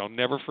 hours. I'll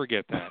never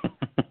forget that.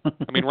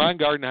 I mean, Ron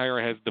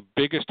Gardenhire has the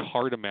biggest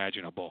heart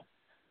imaginable.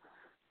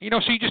 So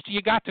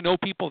you got to know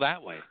people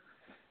that way.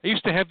 I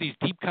used to have these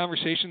deep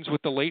conversations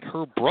with the late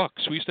Herb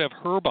Brooks. We used to have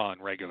Herb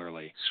on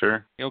regularly.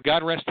 Sure.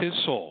 God rest his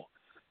soul.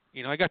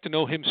 I got to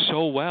know him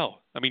so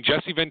well. I mean,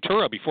 Jesse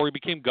Ventura, before he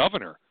became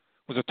governor,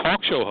 was a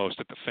talk show host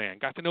at the Fan.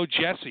 Got to know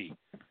Jesse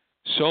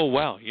so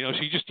well.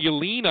 So you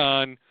lean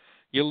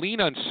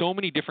on so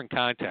many different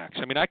contacts.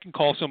 I mean, I can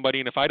call somebody,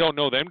 and if I don't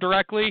know them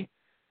directly,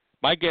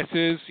 my guess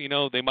is,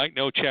 they might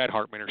know Chad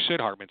Hartman or Sid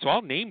Hartman. So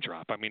I'll name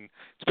drop. I mean,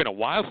 it's been a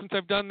while since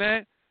I've done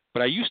that,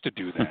 but I used to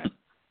do that,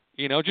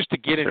 just to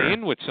get it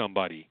in with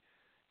somebody.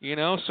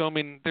 So I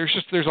mean,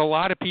 there's a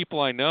lot of people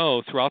I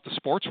know throughout the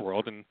sports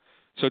world, and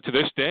so to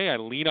this day, I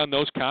lean on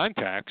those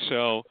contacts.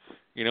 So,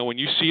 when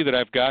you see that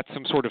I've got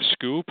some sort of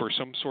scoop or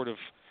some sort of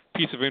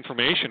piece of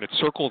information, it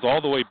circles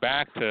all the way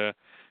back to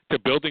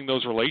building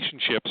those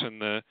relationships in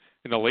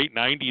the late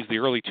 90s, the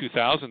early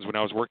 2000s when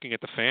I was working at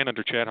the Fan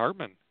under Chad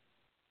Hartman.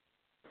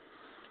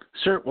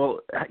 Sure. Well,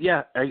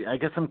 yeah, I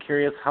guess I'm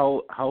curious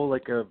how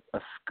like a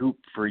scoop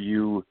for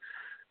you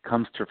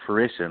comes to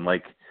fruition.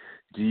 Like,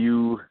 do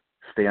you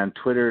stay on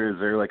Twitter? Is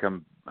there like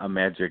a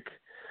magic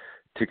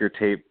ticker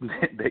tape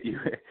that you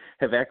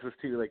have access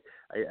to? Like,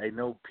 I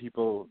know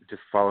people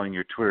just following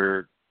your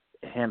Twitter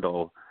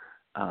handle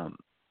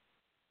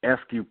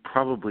ask you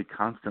probably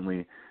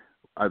constantly,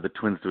 are the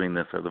Twins doing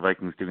this? Are the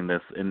Vikings doing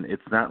this? And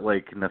it's not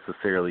like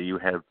necessarily you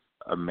have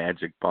a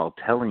magic ball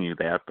telling you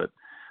that, but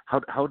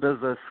how does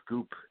a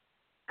scoop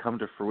come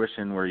to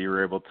fruition where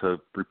you're able to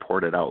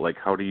report it out? Like,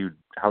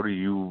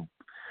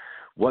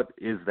 what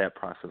is that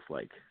process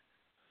like?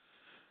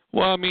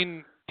 Well, I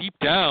mean, deep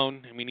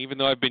down, even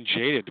though I've been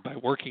jaded by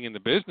working in the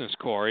business,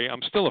 Corey,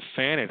 I'm still a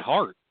fan at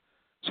heart.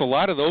 So a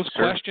lot of those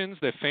questions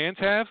that fans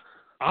have,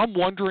 I'm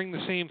wondering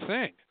the same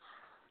thing.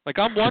 Like,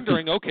 I'm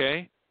wondering,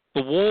 okay,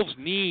 the Wolves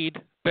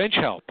need bench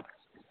help.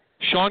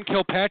 Sean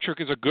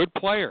Kilpatrick is a good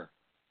player.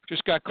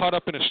 Just got caught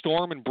up in a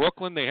storm in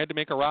Brooklyn. They had to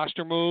make a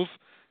roster move.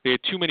 They had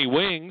too many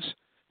wings.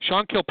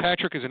 Sean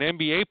Kilpatrick is an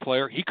NBA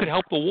player. He could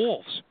help the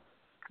Wolves.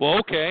 Well,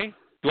 okay,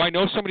 do I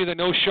know somebody that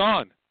knows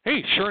Sean?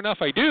 Hey, sure enough,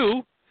 I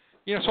do.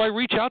 So I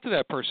reach out to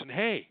that person.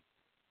 Hey,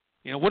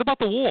 what about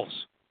the Wolves?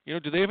 Do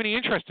they have any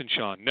interest in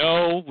Sean?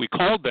 No, we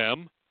called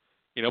them,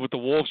 but the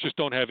Wolves just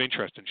don't have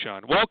interest in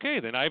Sean. Well, okay,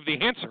 then I have the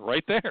answer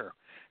right there.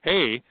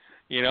 Hey,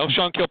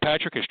 Sean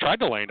Kilpatrick has tried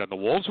to land on the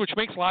Wolves, which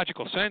makes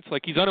logical sense.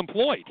 Like, he's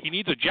unemployed. He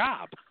needs a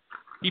job.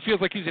 He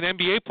feels like he's an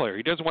NBA player.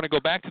 He doesn't want to go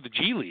back to the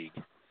G League.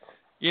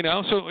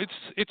 So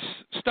it's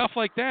stuff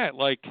like that.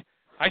 Like,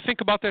 I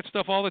think about that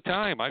stuff all the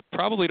time. I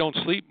probably don't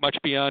sleep much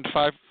beyond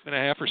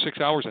 5.5 or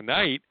 6 hours a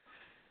night.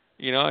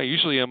 I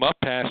usually am up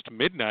past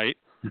midnight,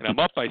 and I'm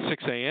up by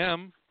 6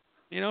 a.m.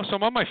 So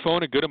I'm on my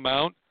phone a good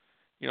amount,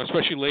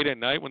 especially late at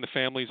night when the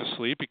family's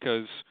asleep,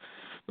 because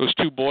those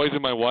 2 boys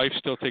and my wife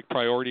still take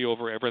priority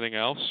over everything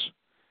else.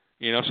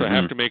 So I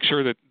have to make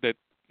sure that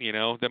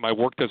that my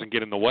work doesn't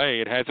get in the way.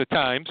 It has at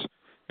times,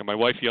 and my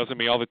wife yells at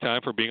me all the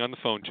time for being on the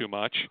phone too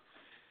much.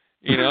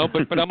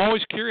 But I'm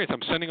always curious.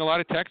 I'm sending a lot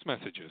of text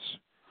messages.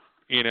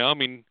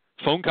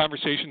 Phone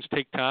conversations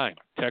take time.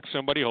 Text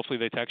somebody, hopefully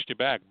they text you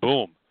back.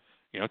 Boom.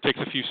 It takes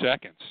a few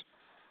seconds.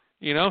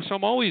 So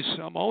I'm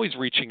always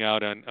reaching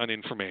out on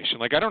information.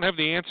 Like, I don't have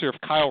the answer if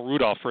Kyle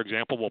Rudolph, for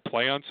example, will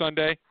play on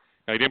Sunday.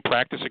 I didn't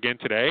practice again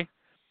today.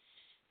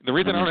 The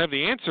reason I don't have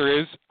the answer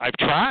is I've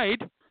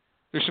tried.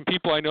 There's some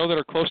people I know that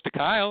are close to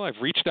Kyle.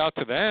 I've reached out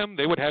to them.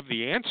 They would have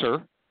the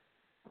answer.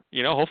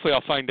 Hopefully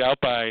I'll find out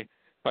by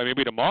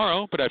maybe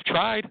tomorrow, but I've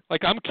tried.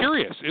 Like, I'm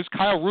curious. Is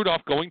Kyle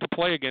Rudolph going to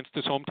play against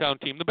his hometown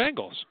team, the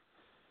Bengals?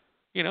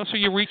 So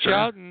you reach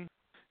out and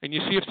you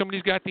see if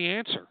somebody's got the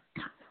answer.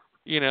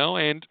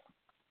 And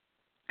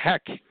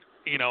heck,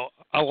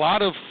 a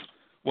lot of,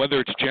 whether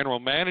it's general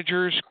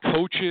managers,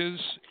 coaches,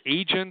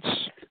 agents,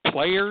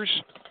 players,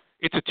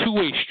 it's a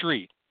two-way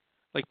street.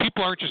 Like,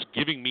 people aren't just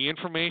giving me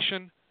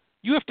information.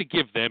 You have to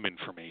give them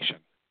information.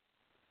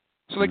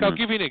 So, like, I'll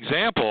give you an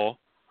example.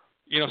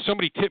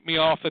 Somebody tipped me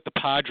off that the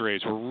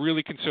Padres were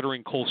really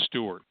considering Cole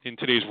Stewart in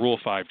today's Rule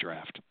 5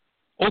 draft.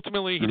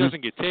 Ultimately, he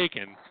doesn't get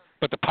taken,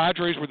 but the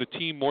Padres were the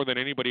team more than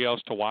anybody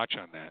else to watch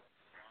on that.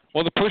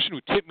 Well, the person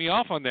who tipped me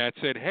off on that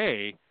said,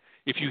 hey,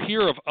 if you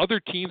hear of other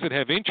teams that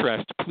have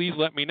interest, please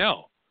let me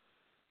know.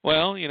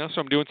 Well,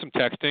 so I'm doing some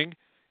texting.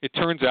 It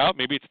turns out,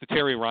 maybe it's the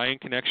Terry Ryan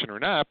connection or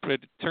not, but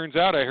it turns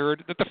out I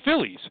heard that the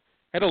Phillies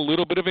had a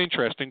little bit of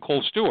interest in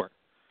Cole Stewart.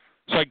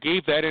 So I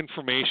gave that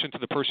information to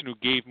the person who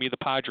gave me the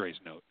Padres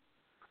note.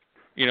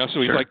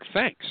 So he's like,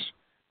 thanks.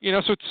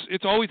 So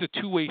it's always a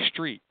two-way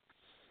street.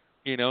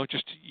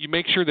 Just you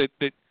make sure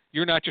that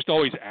you're not just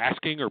always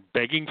asking or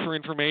begging for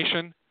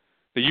information,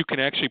 that you can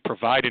actually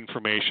provide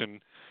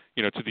information,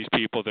 to these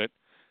people that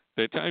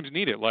at times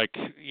need it. Like,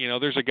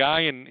 there's a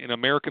guy in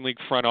American League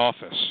front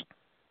office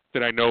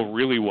that I know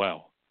really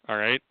well, all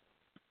right?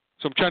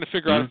 So I'm trying to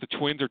figure out if the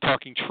Twins are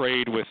talking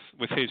trade with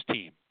his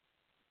team,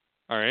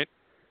 all right?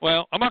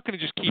 Well, I'm not going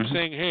to just keep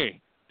saying, hey,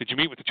 did you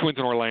meet with the Twins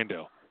in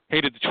Orlando? Hey,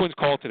 did the Twins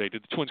call today?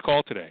 Did the Twins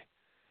call today?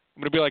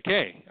 I'm going to be like,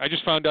 hey, I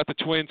just found out the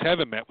Twins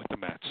haven't met with the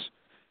Mets.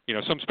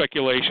 Some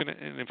speculation,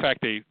 and in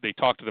fact, they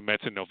talked to the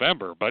Mets in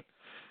November, but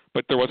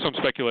there was some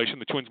speculation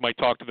the Twins might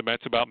talk to the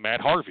Mets about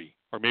Matt Harvey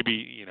or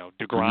maybe,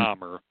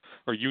 DeGrom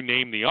or you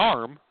name the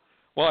arm.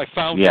 Well, I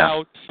found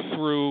out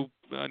through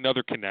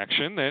another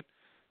connection that,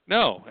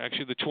 no,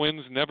 actually the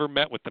Twins never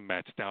met with the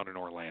Mets down in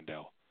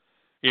Orlando.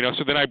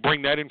 So then I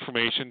bring that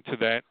information to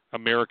that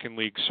American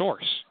League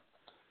source.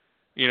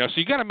 So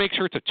you got to make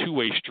sure it's a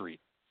two-way street.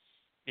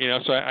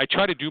 So I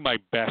try to do my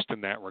best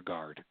in that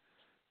regard.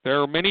 There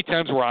are many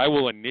times where I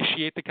will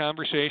initiate the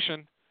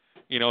conversation.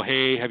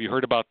 Hey, have you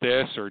heard about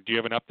this, or do you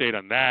have an update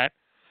on that?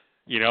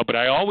 But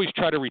I always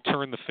try to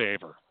return the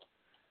favor.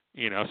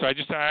 So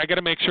I got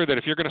to make sure that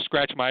if you're going to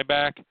scratch my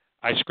back,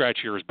 I scratch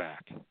yours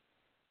back.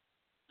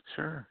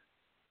 Sure.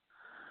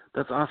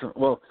 That's awesome.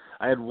 Well,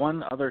 I had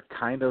one other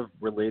kind of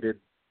related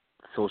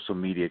social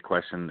media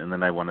question, and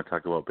then I want to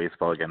talk about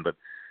baseball again. But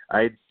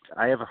I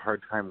have a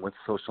hard time with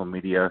social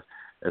media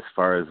as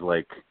far as,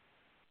 like,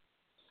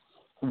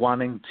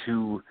 wanting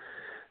to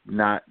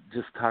not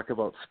just talk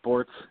about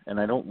sports, and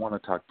I don't want to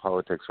talk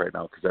politics right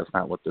now because that's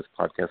not what this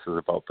podcast is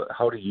about. But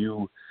how do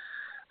you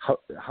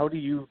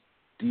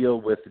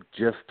deal with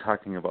just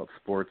talking about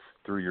sports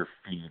through your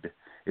feed?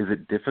 Is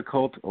it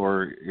difficult,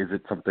 or is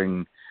it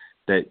something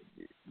that,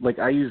 like,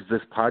 I use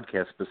this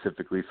podcast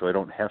specifically so I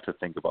don't have to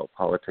think about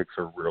politics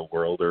or real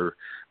world or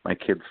my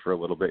kids for a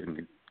little bit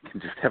and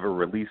can just have a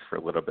release for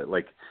a little bit?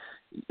 Like,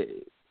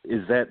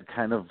 is that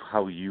kind of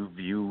how you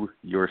view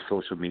your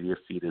social media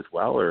feed as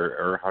well,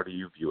 or how do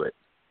you view it?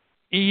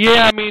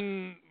 Yeah, I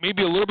mean,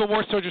 maybe a little bit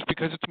more so just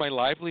because it's my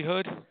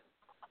livelihood.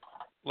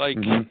 Like,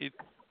 it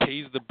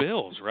pays the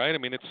bills, right? I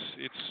mean,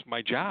 it's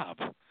my job,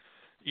 so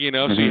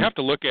you have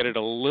to look at it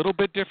a little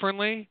bit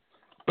differently.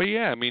 But,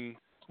 yeah, I mean,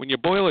 when you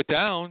boil it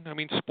down, I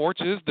mean, sports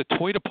is the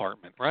toy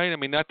department, right? I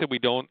mean, not that we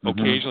don't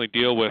occasionally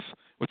deal with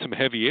some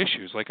heavy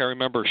issues. Like, I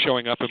remember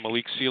showing up at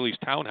Malik Sealy's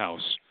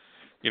townhouse,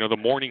 the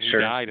morning he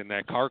died in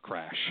that car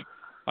crash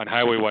on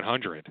Highway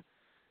 100.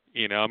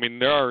 I mean,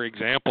 there are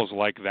examples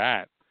like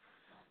that,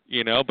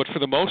 but for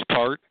the most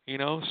part,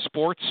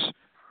 sports,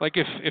 like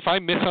if I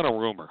miss on a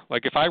rumor,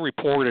 like if I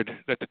reported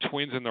that the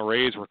Twins and the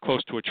Rays were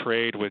close to a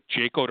trade with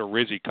Jake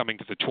Odorizzi coming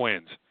to the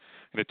Twins,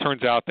 and it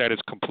turns out that is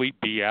complete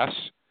BS,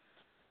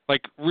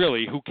 like,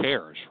 really, who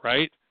cares,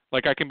 right?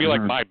 Like, I can be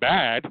like, my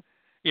bad,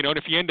 and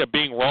if you end up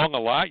being wrong a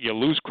lot, you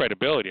lose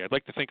credibility. I'd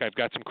like to think I've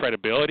got some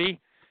credibility.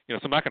 So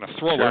I'm not going to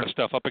throw a lot of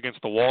stuff up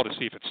against the wall to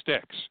see if it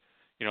sticks.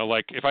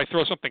 Like, if I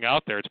throw something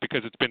out there, it's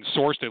because it's been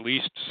sourced at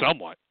least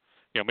somewhat.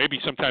 Maybe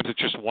sometimes it's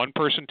just one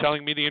person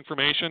telling me the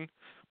information,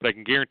 but I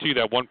can guarantee you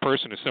that one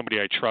person is somebody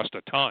I trust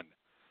a ton.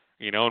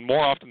 And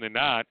more often than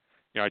not,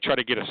 I try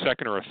to get a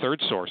second or a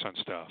third source on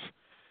stuff.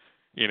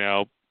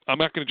 I'm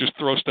not going to just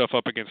throw stuff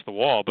up against the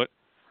wall, but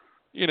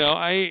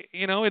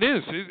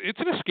it's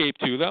an escape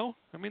too, though.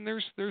 I mean,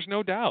 there's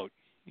no doubt.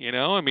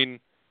 I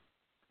mean,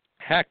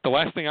 heck, the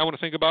last thing I want to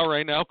think about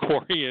right now,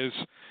 Corey, is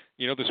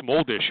this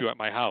mold issue at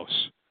my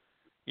house.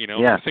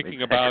 We're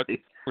thinking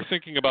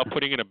about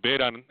putting in a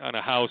bid on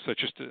a house that's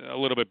just a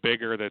little bit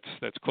bigger,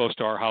 that's close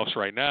to our house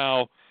right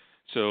now.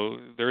 So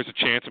there is a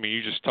chance. I mean,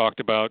 you just talked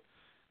about,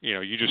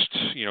 you just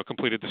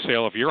completed the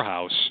sale of your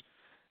house.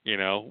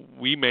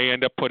 We may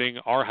end up putting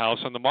our house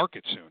on the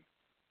market soon.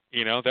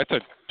 That's a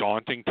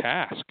daunting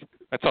task.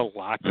 That's a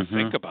lot to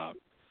think about.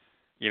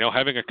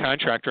 Having a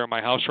contractor at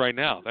my house right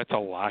now, that's a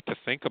lot to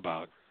think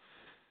about.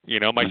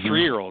 My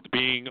 3-year-old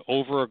being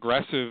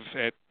over-aggressive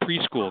at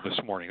preschool this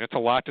morning, that's a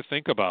lot to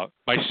think about.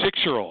 My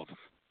 6-year-old,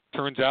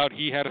 turns out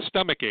he had a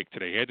stomach ache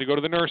today. He had to go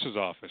to the nurse's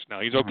office. Now,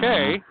 he's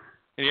okay,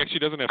 and he actually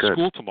doesn't have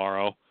school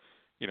tomorrow,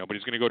 but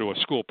he's going to go to a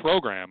school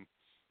program.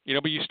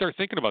 But you start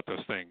thinking about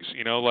those things,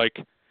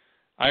 like,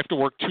 I have to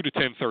work 2 to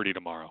 10:30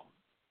 tomorrow.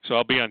 So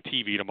I'll be on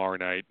TV tomorrow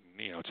night.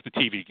 You know, it's the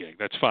TV gig.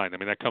 That's fine. I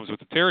mean, that comes with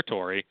the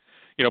territory.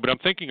 You know, but I'm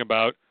thinking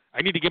about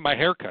I need to get my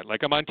hair cut.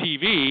 Like I'm on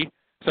TV,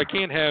 so I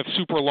can't have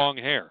super long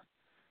hair.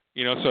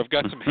 You know, so I've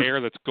got some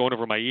hair that's going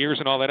over my ears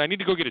and all that. I need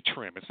to go get a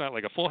trim. It's not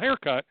like a full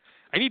haircut.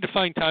 I need to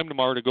find time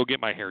tomorrow to go get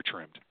my hair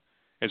trimmed.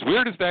 As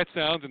weird as that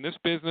sounds, in this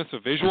business, a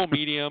visual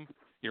medium,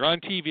 you're on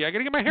TV, I got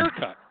to get my hair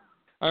cut.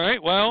 All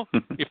right, well,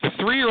 if the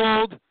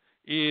 3-year-old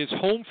is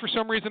home for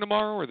some reason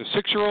tomorrow or the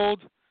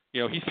 6-year-old,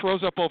 you know, he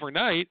throws up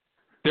overnight,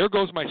 there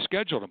goes my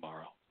schedule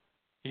tomorrow.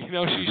 You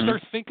know, so you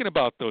start thinking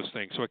about those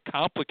things, so it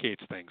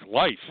complicates things.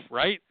 Life,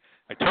 right?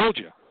 I told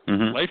you.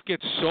 Life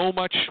gets so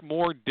much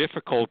more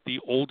difficult the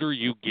older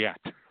you get.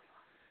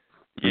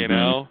 You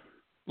know?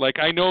 Like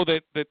I know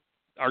that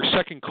our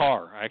second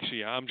car,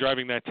 actually, I'm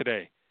driving that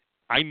today.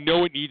 I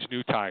know it needs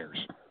new tires.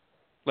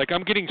 Like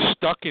I'm getting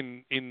stuck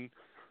in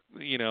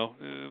you know,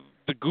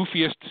 the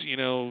goofiest, you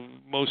know,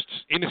 most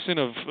innocent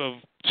of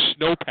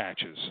snow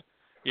patches.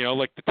 You know,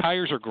 like the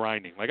tires are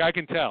grinding. Like I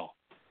can tell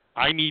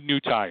I need new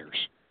tires,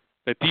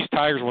 that these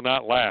tires will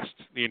not last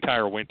the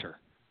entire winter.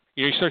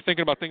 You know, you start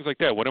thinking about things like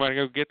that. When am I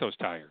going to get those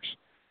tires?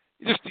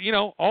 Just, you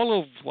know, all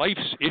of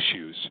life's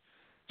issues.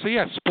 So,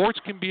 yeah, sports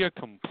can be a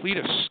complete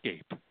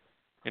escape,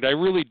 and I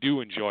really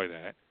do enjoy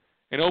that.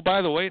 And, oh,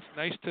 by the way, it's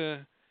nice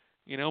to,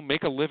 you know,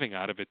 make a living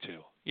out of it too.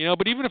 You know,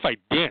 but even if I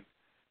didn't,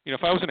 you know,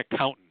 if I was an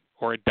accountant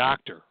or a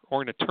doctor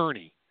or an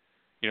attorney,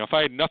 you know, if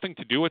I had nothing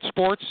to do with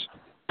sports,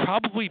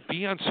 probably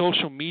be on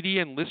social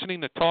media and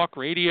listening to talk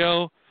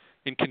radio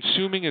and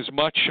consuming as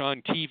much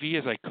on TV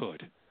as I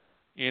could.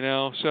 You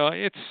know, so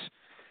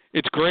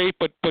it's great,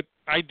 but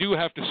I do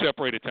have to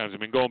separate at times. I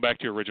mean, going back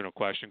to your original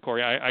question,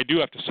 Corey, I do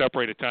have to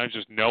separate at times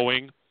just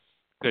knowing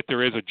that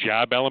there is a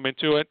job element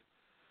to it.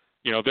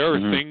 You know, there are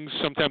things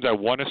sometimes I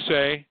want to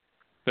say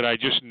that I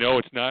just know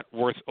it's not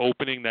worth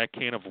opening that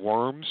can of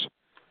worms,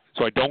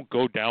 so I don't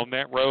go down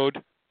that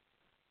road.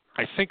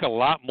 I think a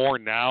lot more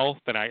now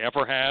than I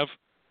ever have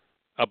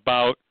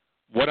about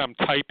what I'm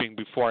typing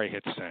before I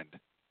hit send.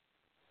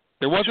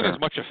 There wasn't as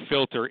much a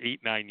filter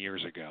 8-9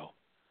 years ago.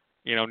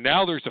 You know,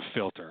 now there's a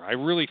filter. I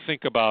really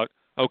think about,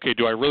 okay,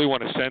 do I really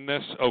want to send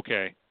this?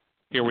 Okay,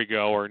 here we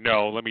go. Or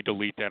no, let me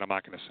delete that. I'm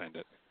not going to send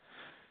it.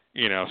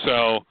 You know,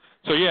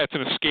 so yeah, it's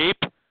an escape,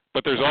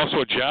 but there's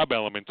also a job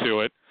element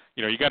to it.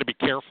 You know, you got to be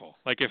careful.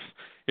 Like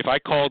if I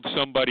called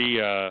somebody,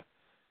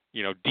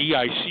 you know,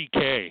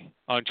 DICK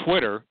on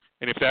Twitter,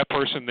 and if that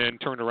person then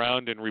turned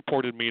around and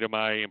reported me to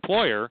my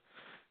employer,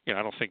 you know,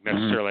 I don't think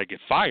necessarily I get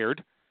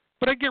fired,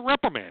 but I get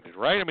reprimanded,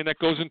 right? I mean, that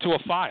goes into a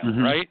file,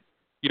 right?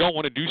 You don't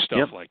want to do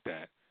stuff like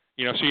that.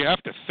 You know, so you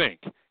have to think.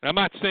 And I'm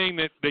not saying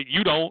that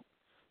you don't,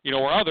 you know,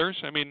 or others.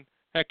 I mean,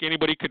 heck,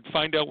 anybody could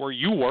find out where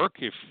you work.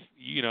 If,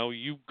 you know,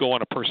 you go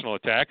on a personal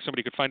attack,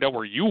 somebody could find out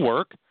where you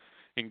work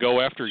and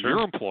go after your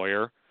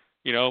employer,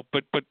 you know.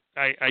 But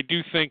I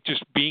do think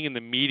just being in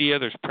the media,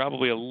 there's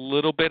probably a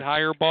little bit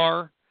higher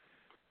bar,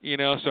 you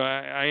know, so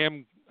I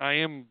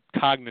am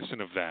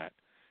cognizant of that.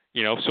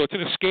 You know, so it's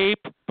an escape,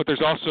 but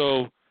there's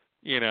also,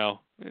 you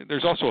know,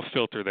 there's also a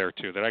filter there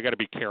too that I got to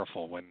be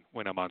careful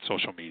when I'm on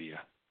social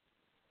media.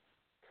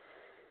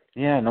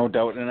 Yeah, no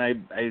doubt, and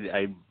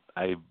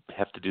I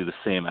have to do the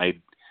same.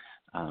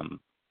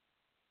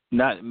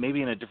 Not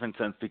maybe in a different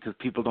sense because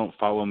people don't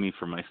follow me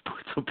for my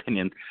sports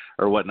opinion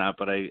or whatnot,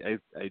 but I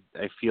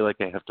feel like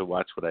I have to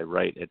watch what I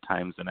write at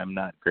times, and I'm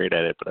not great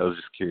at it. But I was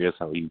just curious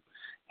how you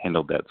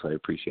handled that, so I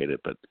appreciate it.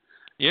 But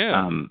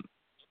yeah,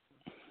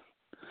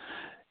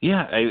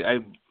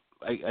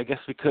 I guess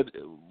we could.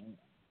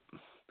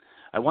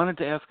 I wanted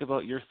to ask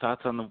about your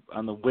thoughts on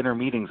the winter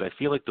meetings. I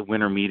feel like the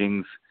winter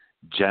meetings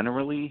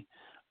generally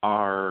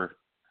are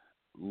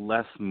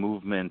less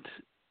movement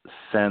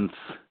since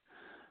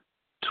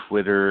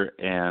Twitter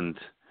and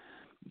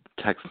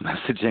text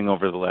messaging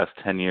over the last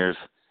 10 years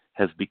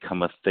has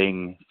become a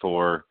thing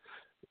for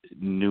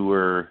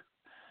newer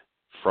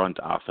front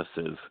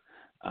offices.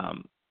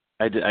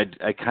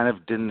 I kind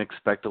of didn't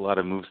expect a lot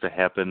of moves to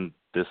happen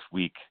this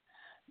week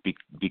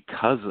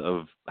because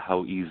of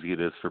how easy it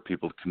is for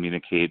people to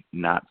communicate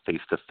not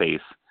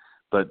face-to-face.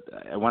 But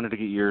I wanted to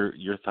get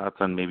your thoughts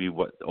on maybe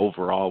what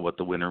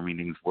the winter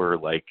meetings were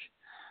like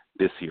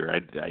this year.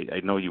 I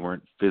know you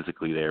weren't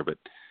physically there, but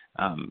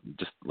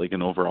just like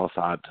an overall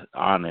thought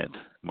on it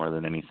more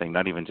than anything,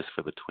 not even just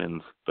for the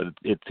Twins. But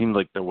it seemed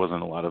like there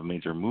wasn't a lot of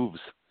major moves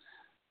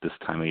this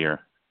time of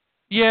year.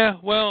 Yeah,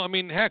 well, I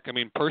mean, heck,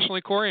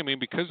 personally, Corey,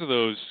 because of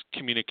those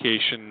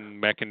communication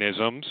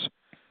mechanisms,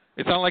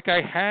 it's not like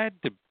I had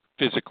to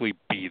physically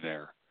be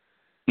there.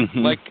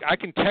 Like, I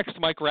can text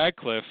Mike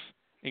Radcliffe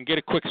and get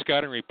a quick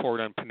scouting report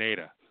on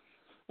Pineda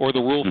or the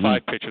Rule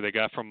 5 pitcher they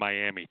got from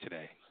Miami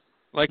today.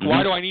 Like,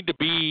 why do I need to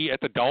be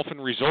at the Dolphin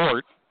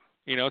Resort?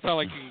 You know, it's not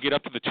like you can get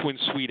up to the Twin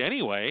Suite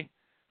anyway.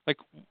 Like,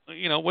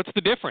 you know, what's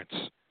the difference?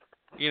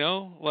 You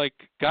know, like,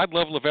 God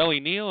love Lavelle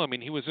Neal.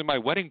 He was in my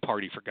wedding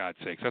party, for God's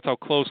sakes. That's how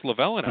close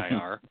Lavelle and I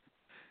are.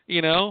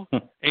 You know,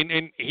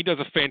 and he does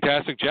a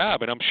fantastic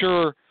job. And I'm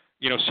sure,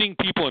 you know, seeing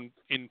people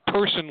in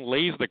person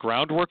lays the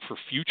groundwork for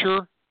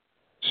future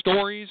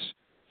stories,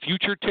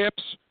 future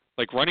tips,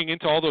 like running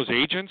into all those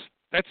agents,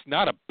 that's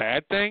not a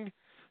bad thing.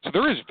 So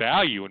there is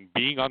value in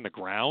being on the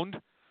ground.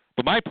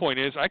 But my point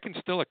is I can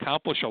still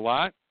accomplish a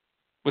lot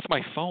with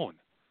my phone.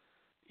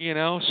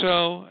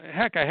 So,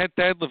 heck, I had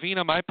Thad Levine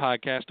on my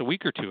podcast a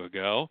week or two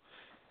ago,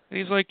 and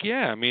he's like,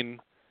 yeah, I mean,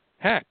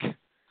 heck,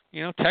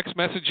 text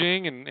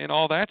messaging and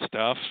all that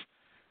stuff,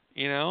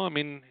 I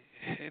mean,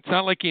 it's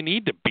not like you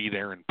need to be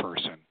there in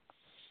person.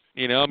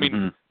 I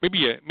mean, maybe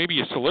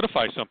you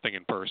solidify something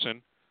in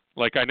person.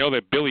 Like I know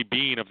that Billy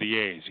Beane of the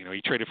A's,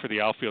 he traded for the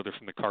outfielder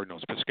from the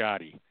Cardinals,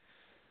 Piscotty.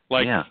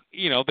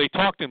 They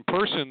talked in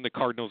person, the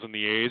Cardinals and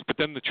the A's, but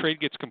then the trade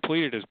gets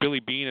completed as Billy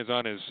Beane is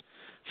on his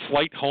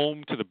flight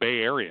home to the Bay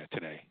Area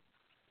today,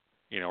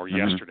 or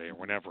yesterday or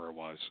whenever it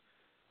was.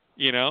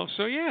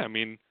 So yeah, I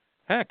mean,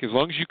 heck, as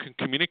long as you can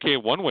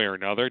communicate one way or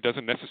another, it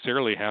doesn't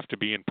necessarily have to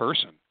be in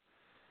person.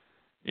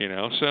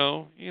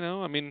 So,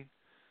 I mean,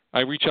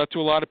 I reach out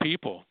to a lot of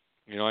people.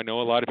 I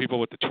know a lot of people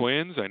with the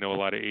Twins. I know a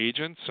lot of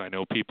agents. I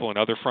know people in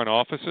other front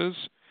offices.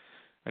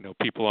 I know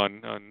people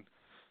on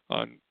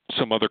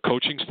some other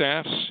coaching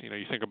staffs. You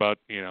think about,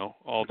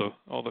 all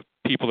the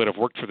people that have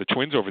worked for the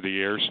Twins over the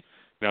years.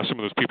 Now some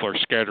of those people are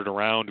scattered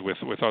around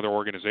with other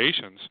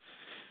organizations.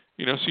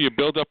 So you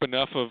build up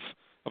enough of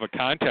a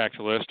contact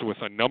list with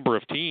a number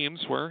of teams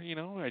where,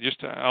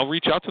 I'll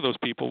reach out to those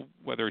people,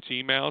 whether it's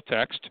email,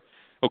 text,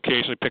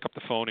 occasionally pick up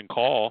the phone and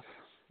call.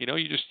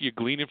 You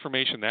glean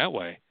information that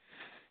way.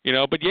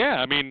 But yeah,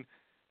 I mean,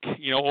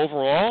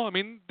 overall, I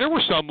mean, there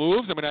were some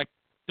moves. I mean, I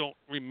don't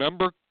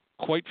remember,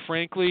 quite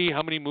frankly,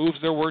 how many moves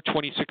there were.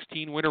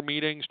 2016 winter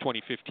meetings,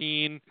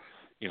 2015,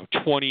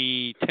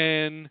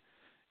 2010,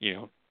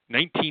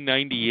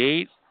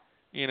 1998.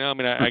 I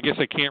mean, I guess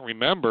I can't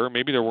remember.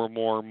 Maybe there were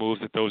more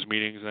moves at those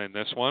meetings than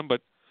this one.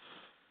 But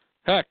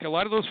heck, a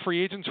lot of those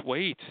free agents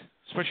wait,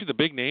 especially the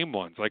big name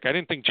ones. Like I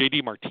didn't think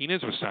J.D.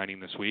 Martinez was signing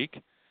this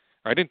week.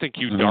 I didn't think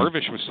Yu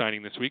Darvish was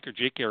signing this week, or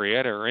Jake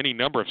Arrieta, or any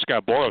number of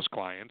Scott Boras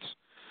clients.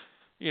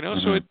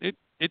 So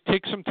it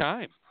takes some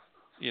time.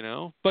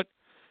 But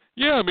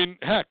yeah, I mean,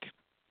 heck,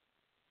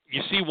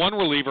 you see one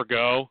reliever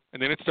go,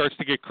 and then it starts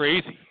to get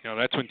crazy.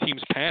 That's when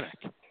teams panic.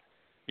 So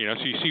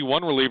you see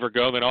one reliever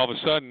go, then all of a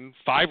sudden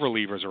 5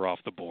 relievers are off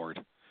the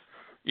board.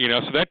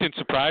 So that didn't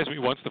surprise me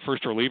once the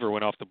first reliever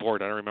went off the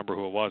board. I don't remember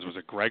who it was. Was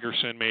it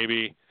Gregerson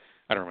maybe?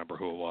 I don't remember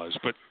who it was.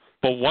 But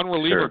one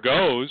reliever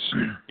goes,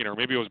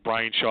 maybe it was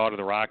Brian Shaw to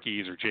the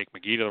Rockies or Jake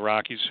McGee to the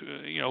Rockies,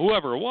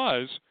 whoever it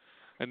was,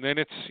 and then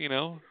it's,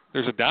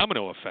 there's a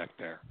domino effect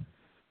there.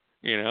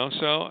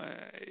 So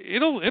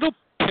it'll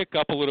pick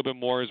up a little bit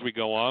more as we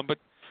go on, but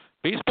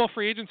baseball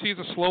free agency is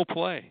a slow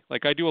play.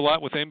 Like I do a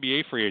lot with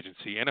NBA free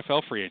agency,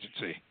 NFL free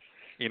agency.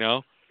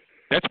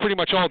 That's pretty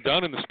much all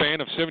done in the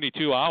span of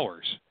 72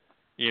 hours.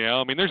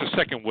 I mean, there's a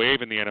second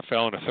wave in the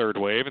NFL and a third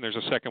wave, and there's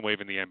a second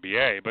wave in the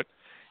NBA, but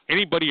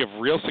anybody of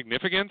real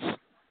significance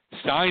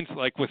signs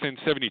like within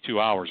 72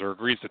 hours or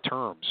agrees to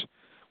terms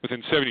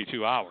within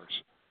 72 hours.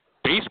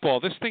 Baseball,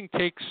 this thing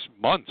takes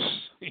months,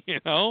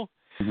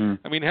 I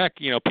mean, heck,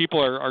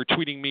 people are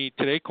tweeting me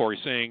today, Corey,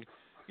 saying,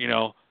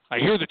 I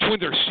hear the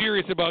Twins are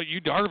serious about Yu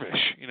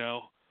Darvish,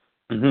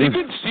 They've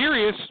been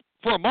serious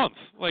for a month.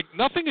 Like,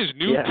 nothing is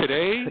new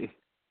today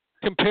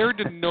compared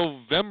to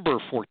November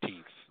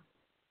 14th.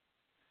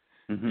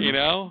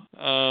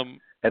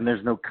 And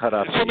there's no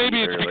cutoff. So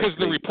maybe it's because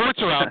the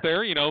reports are out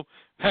there,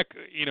 Heck,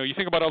 you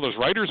think about all those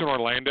writers in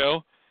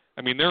Orlando.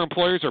 I mean, their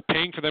employers are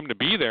paying for them to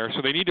be there,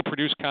 so they need to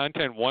produce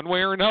content one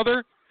way or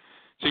another.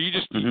 So you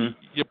just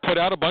you put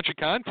out a bunch of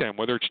content,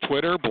 whether it's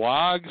Twitter,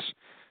 blogs,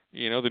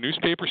 the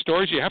newspaper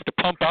stories. You have to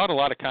pump out a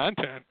lot of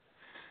content.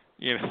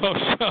 So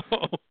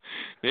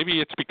maybe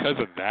it's because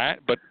of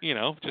that. But,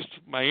 just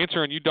my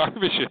answer on Yu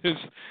Darvish is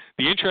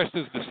the interest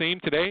is the same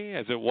today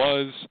as it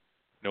was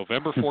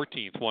November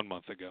 14th, 1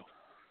 month ago.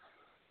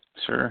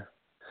 Sure.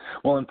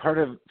 Well, and part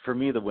of, for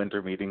me, the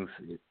winter meetings,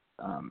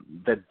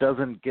 that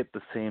doesn't get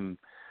the same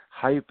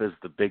hype as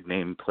the big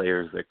name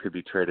players that could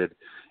be traded.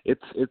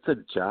 It's a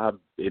job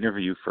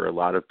interview for a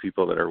lot of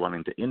people that are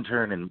wanting to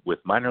intern and with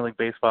minor league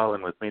baseball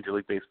and with Major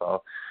League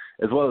Baseball,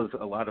 as well as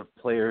a lot of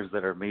players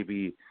that are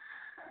maybe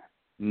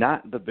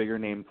not the bigger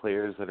name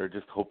players that are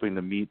just hoping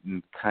to meet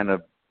and kind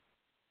of,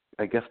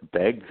 I guess,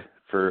 beg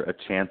for a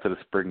chance at a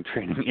spring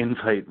training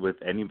invite with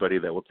anybody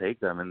that will take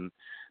them. And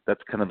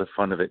that's kind of the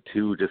fun of it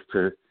too, just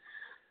to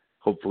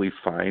hopefully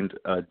find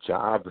a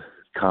job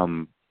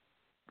come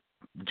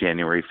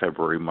January,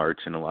 February, March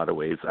in a lot of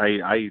ways.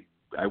 I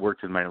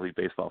worked in minor league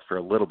baseball for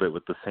a little bit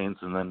with the Saints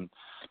and then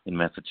in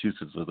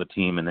Massachusetts with a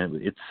team, and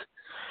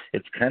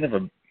it's kind of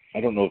a,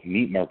 I don't know if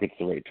meat market's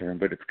the right term,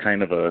 but it's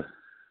kind of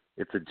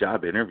it's a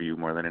job interview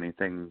more than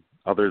anything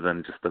other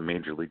than just the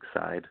major league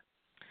side.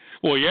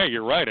 Well, yeah,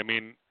 you're right. I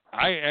mean,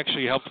 I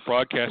actually helped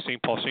broadcast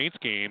St. Paul Saints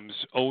games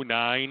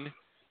 09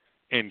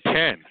 and 10.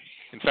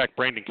 In fact,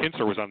 Brandon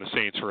Kinsler was on the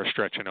Saints for a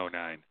stretch in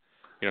 09.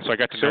 So I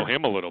got to know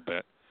him a little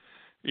bit.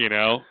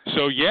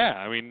 So yeah,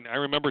 I mean, I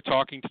remember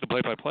talking to the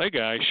play-by-play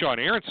guy, Sean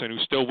Aronson,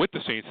 who's still with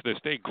the Saints to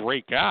this day,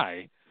 great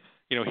guy.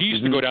 He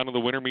used to go down to the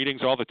winter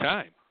meetings all the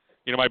time.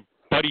 My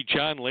buddy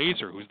John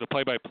Laser, who's the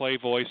play-by-play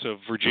voice of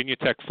Virginia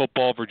Tech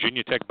football,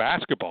 Virginia Tech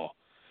basketball.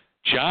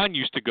 John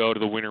used to go to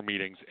the winter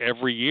meetings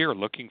every year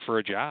looking for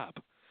a job.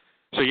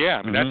 So, yeah,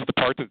 I mean, that's the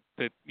part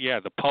that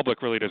the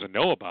public really doesn't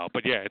know about.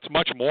 But, yeah, it's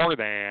much more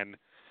than,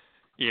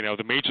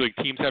 the major league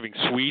teams having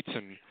suites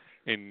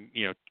and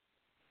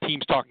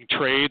teams talking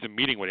trades and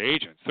meeting with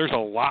agents. There's a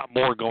lot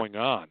more going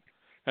on.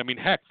 I mean,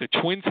 heck, the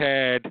Twins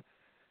had,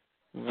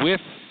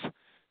 with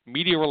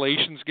media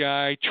relations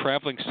guy,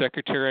 traveling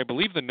secretary, I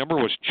believe the number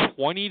was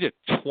 20 to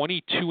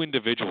 22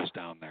 individuals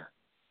down there.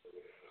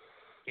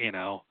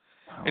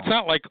 It's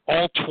not like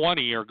all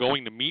 20 are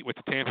going to meet with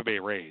the Tampa Bay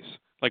Rays.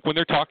 Like when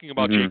they're talking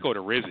about Jake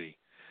Odorizzi,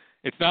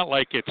 it's not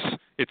like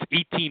it's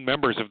 18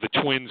 members of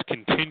the Twins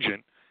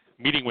contingent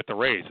meeting with the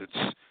Rays.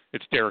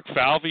 It's Derek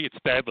Falvey, it's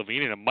Thad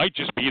Levine, and it might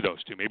just be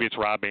those two. Maybe it's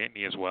Rob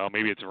Antony as well.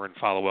 Maybe it's Vern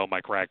Followell,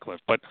 Mike Radcliffe.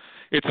 But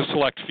it's a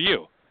select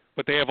few.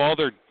 But they have all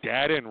their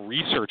data and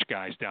research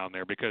guys down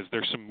there because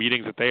there's some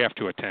meetings that they have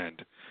to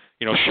attend.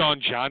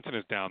 Sean Johnson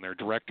is down there,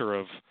 director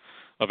of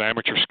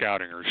amateur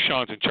scouting, or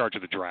Sean's in charge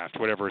of the draft,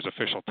 whatever his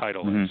official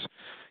title is.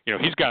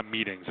 He's got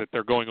meetings that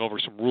they're going over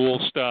some rule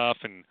stuff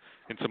and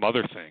some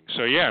other things.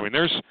 So, yeah, I mean,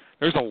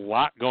 there's a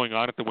lot going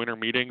on at the winter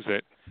meetings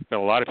that a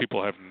lot of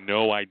people have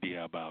no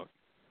idea about.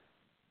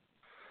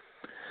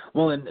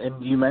 Well, and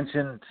you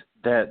mentioned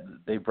that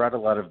they brought a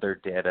lot of their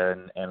data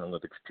and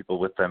analytics people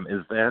with them.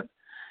 Is that –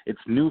 it's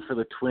new for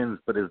the Twins,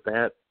 but is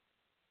that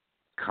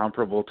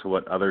comparable to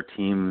what other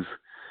teams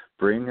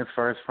bring as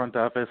far as front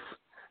office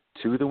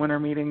to the winter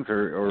meetings?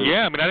 Or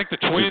yeah, I mean, I think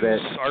the Twins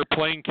are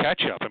playing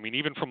catch-up. I mean,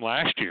 even from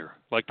last year.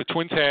 Like the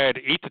Twins had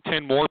 8 to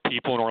 10 more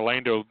people in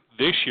Orlando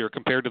this year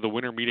compared to the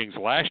winter meetings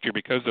last year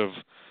because of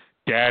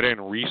data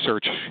and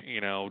research,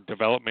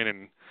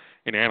 development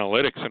and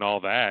analytics and all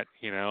that.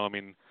 I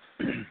mean,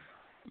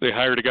 they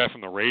hired a guy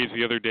from the Rays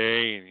the other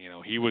day, and,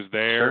 he was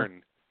there. Sure.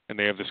 And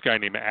they have this guy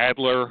named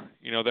Adler,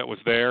 that was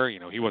there.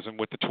 He wasn't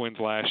with the Twins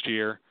last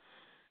year.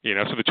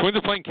 So the Twins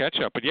are playing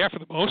catch-up. But, yeah, for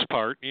the most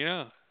part,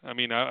 yeah. I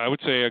mean, I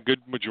would say a good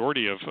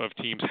majority of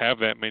teams have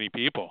that many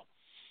people.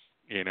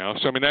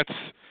 So, I mean,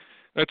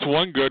 that's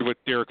one good with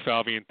Derek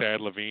Falvey and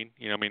Thad Levine.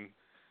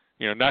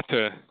 Not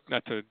to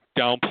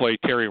downplay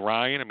Terry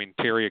Ryan. I mean,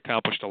 Terry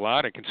accomplished a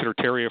lot. I consider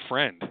Terry a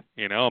friend.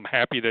 I'm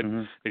happy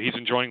that he's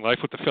enjoying life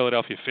with the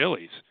Philadelphia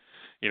Phillies.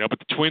 But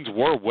the Twins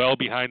were well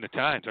behind the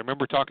times. I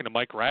remember talking to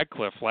Mike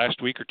Radcliffe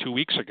last week or 2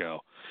 weeks ago.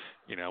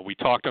 We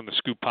talked on the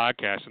Scoop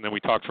podcast, and then we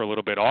talked for a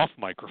little bit off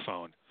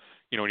microphone.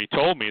 And he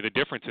told me the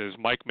difference is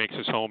Mike makes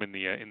his home in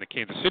the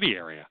Kansas City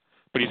area,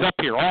 but he's up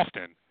here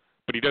often,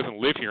 but he doesn't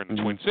live here in the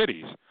Twin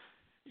Cities.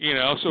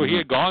 So he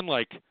had gone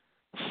like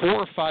 4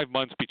 or 5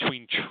 months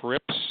between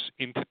trips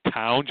into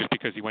town just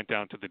because he went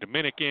down to the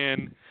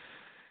Dominican.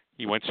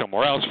 He went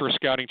somewhere else for a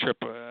scouting trip,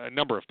 a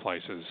number of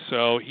places.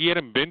 So he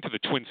hadn't been to the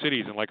Twin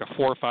Cities in like a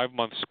 4 or 5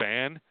 month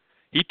span.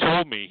 He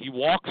told me, he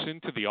walks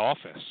into the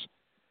office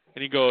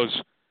and he goes,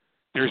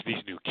 there's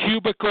these new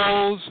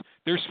cubicles,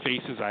 there's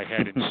faces I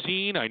hadn't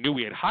seen. I knew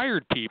we had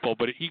hired people,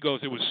 but he goes,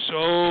 it was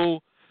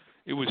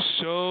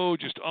so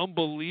just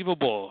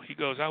unbelievable. He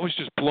goes, I was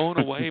just blown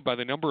away by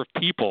the number of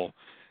people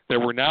that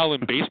were now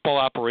in baseball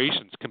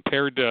operations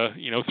compared to,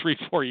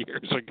 3-4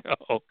 years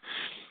ago.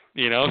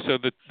 So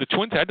the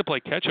Twins had to play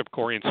catch-up,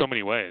 Corey, in so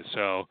many ways.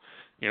 So,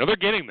 they're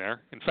getting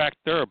there. In fact,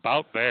 they're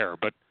about there.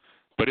 But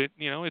it,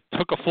 it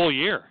took a full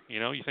year.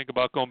 You think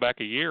about going back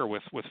a year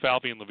with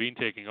Falvey and Levine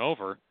taking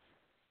over.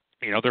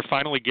 They're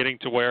finally getting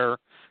to where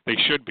they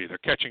should be. They're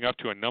catching up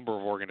to a number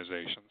of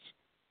organizations.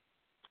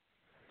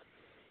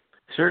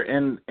 Sure,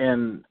 and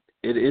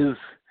it is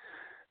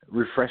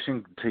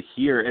refreshing to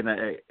hear.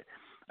 And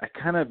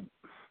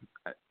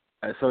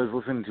so I was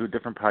listening to a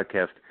different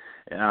podcast,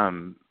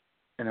 and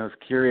I was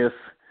curious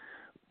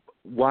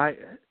why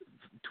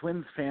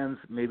Twins fans,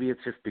 maybe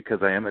it's just because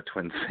I am a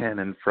Twins fan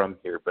and from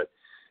here, but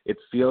it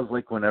feels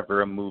like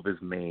whenever a move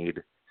is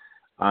made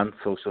on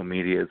social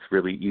media, it's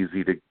really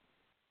easy to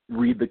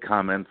read the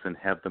comments and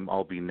have them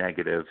all be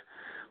negative,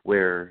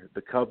 where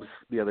the Cubs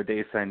the other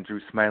day signed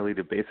Drew Smyly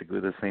to basically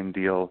the same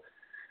deal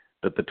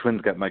that the Twins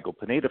got Michael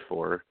Pineda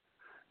for,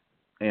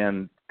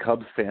 and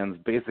Cubs fans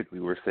basically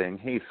were saying,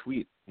 hey,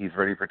 sweet, he's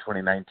ready for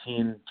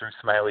 2019, Drew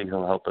Smyly,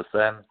 he'll help us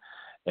then.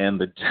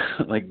 And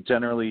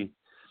generally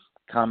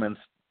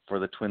comments for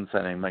the Twins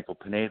signing Michael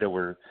Pineda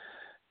were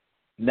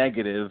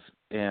negative,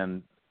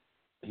 and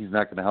he's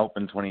not going to help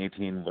in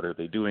 2018. What are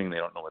they doing? They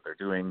don't know what they're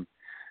doing.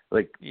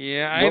 What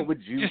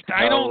would you tell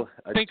I don't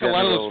think a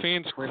lot of those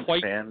fans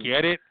quite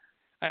get it.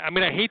 I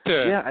mean, I hate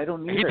to. Yeah, I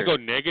don't either. I hate to go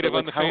negative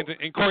on the fans.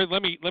 And Corey,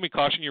 let me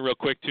caution you real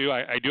quick too.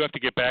 I do have to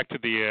get back to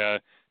the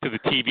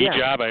TV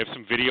job. I have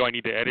some video I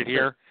need to edit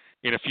here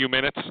in a few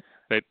minutes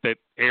that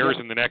airs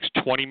in the next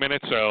 20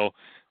 minutes. So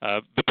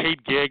the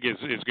paid gig is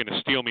going to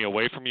steal me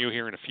away from you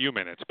here in a few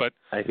minutes. But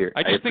I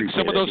just think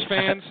some of those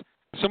fans,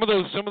 some of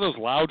those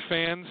loud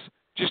fans,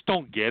 just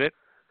don't get it.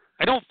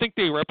 I don't think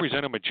they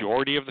represent a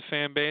majority of the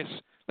fan base.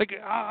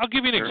 I'll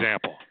give you an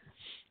example.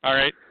 All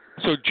right.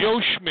 So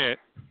Joe Schmidt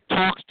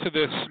talked to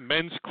this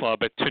men's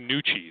club at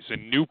Tanucci's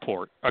in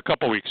Newport a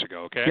couple weeks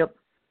ago, okay? Yep.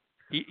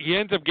 he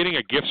ends up getting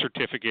a gift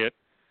certificate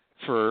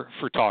for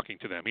talking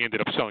to them. He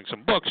ended up selling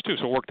some books too,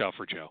 so it worked out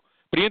for Joe.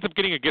 But he ends up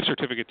getting a gift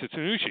certificate to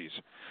Tanucci's.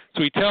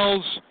 So he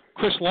tells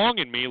Chris Long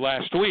and me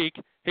last week,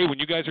 hey, when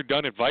you guys are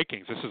done at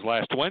Vikings, this is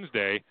last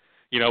Wednesday,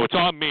 it's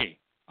on me.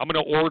 I'm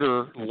going to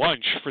order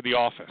lunch for the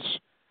office.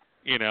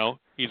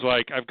 He's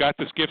like, I've got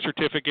this gift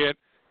certificate.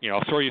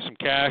 I'll throw you some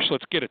cash.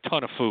 Let's get a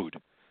ton of food.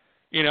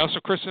 So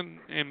Chris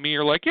and me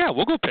are like, yeah,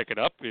 we'll go pick it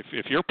up.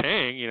 If you're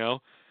paying,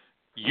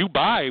 you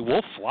buy,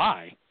 we'll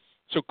fly.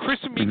 So Chris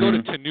and me go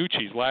to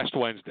Tanucci's last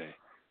Wednesday,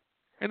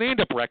 and they end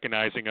up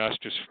recognizing us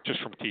just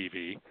from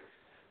TV.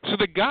 So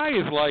the guy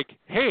is like,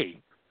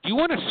 hey, do you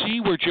want to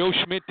see where Joe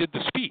Schmidt did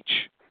the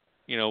speech?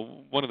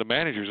 One of the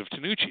managers of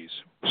Tanucci's.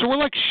 So we're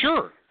like,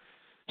 sure.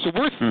 So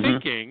we're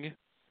thinking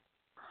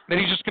that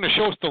he's just going to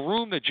show us the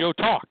room that Joe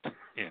talked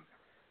in.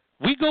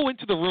 We go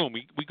into the room.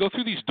 We go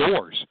through these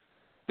doors.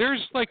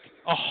 There's like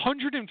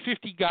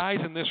 150 guys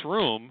in this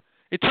room.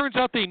 It turns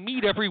out they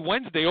meet every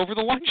Wednesday over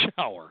the lunch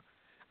hour.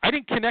 I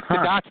didn't connect the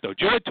dots, though.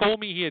 Joe had told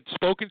me he had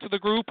spoken to the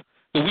group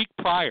the week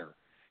prior.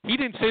 He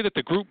didn't say that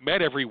the group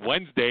met every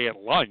Wednesday at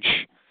lunch.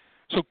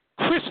 So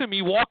Chris and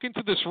me walk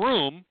into this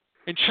room,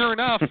 and sure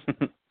enough,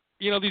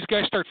 these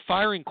guys start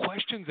firing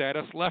questions at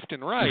us left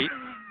and right.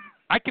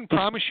 I can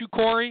promise you,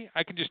 Corey,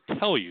 I can just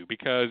tell you,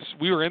 because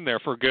we were in there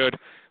for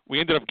we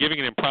ended up giving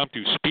an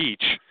impromptu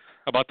speech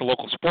about the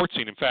local sports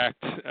scene. In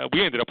fact,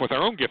 we ended up with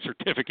our own gift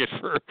certificate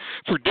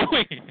for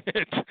doing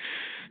it.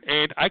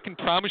 And I can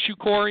promise you,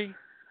 Corey,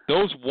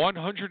 those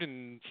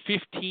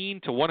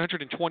 115 to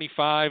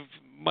 125,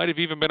 might have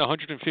even been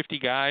 150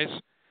 guys,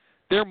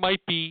 there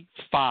might be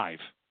 5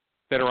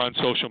 that are on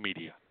social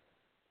media.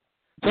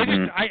 So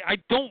I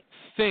don't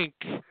think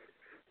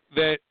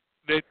that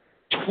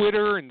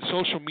Twitter and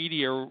social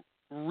media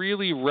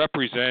really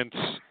represents,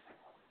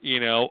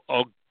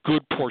 a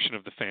good portion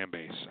of the fan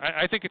base.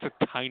 I think it's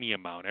a tiny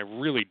amount. I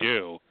really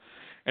do.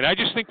 And I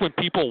just think when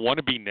people want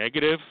to be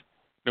negative,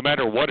 no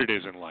matter what it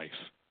is in life,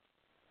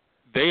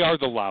 they are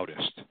the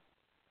loudest.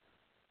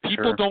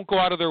 People don't go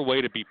out of their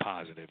way to be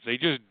positive. They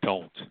just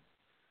don't.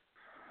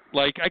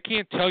 Like, I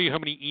can't tell you how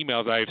many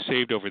emails I have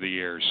saved over the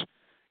years.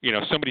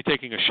 Somebody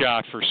taking a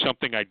shot for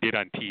something I did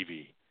on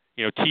TV.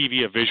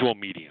 TV, a visual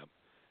medium.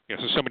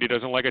 So somebody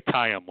doesn't like a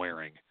tie I'm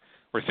wearing,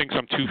 or thinks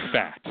I'm too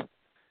fat.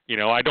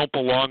 I don't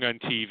belong on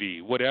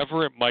TV,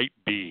 whatever it might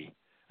be.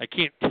 I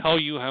can't tell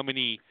you how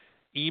many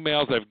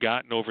emails I've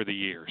gotten over the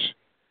years.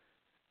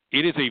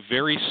 It is a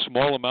very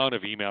small amount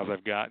of emails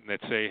I've gotten that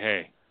say,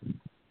 hey,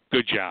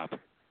 good job,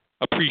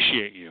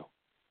 appreciate you.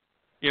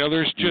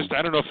 There's just,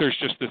 I don't know if there's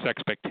just this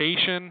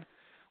expectation,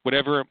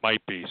 whatever it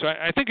might be. So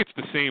I think it's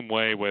the same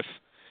way with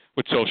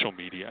social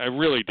media. I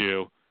really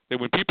do. That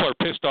when people are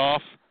pissed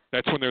off,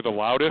 that's when they're the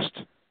loudest.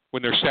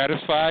 When they're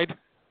satisfied,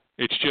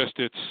 it's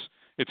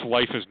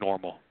life is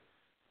normal.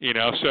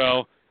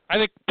 So I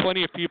think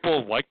plenty of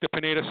people like the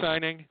Pineda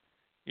signing.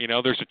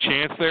 There's a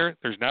chance there.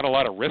 There's not a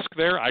lot of risk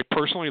there. I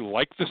personally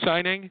like the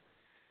signing,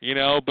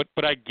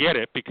 but I get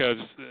it, because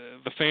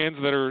the fans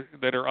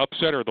that are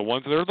upset are the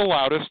ones that are the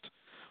loudest.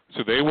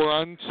 So they were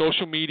on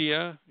social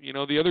media,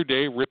 the other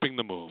day ripping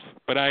the move.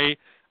 But I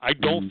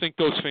don't think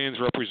those fans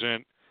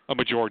represent a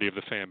majority of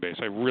the fan base.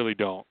 I really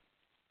don't.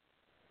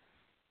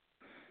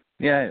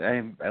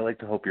 Yeah, I like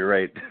to hope you're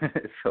right.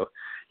 So,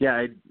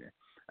 yeah,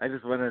 I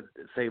just want to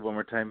say one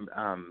more time,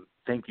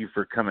 thank you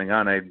for coming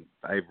on. I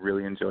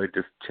really enjoyed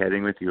just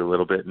chatting with you a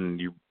little bit, and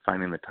you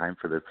finding the time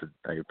for this.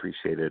 I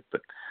appreciate it. But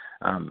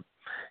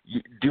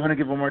do you want to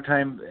give one more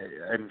time?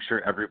 I'm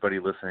sure everybody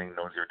listening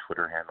knows your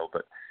Twitter handle,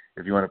 but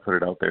if you want to put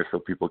it out there so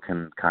people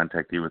can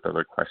contact you with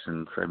other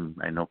questions,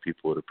 I know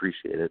people would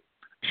appreciate it.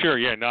 Sure,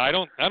 yeah. No, I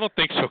don't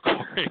think so,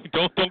 Corey.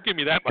 Don't give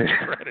me that much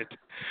credit.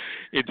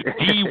 It's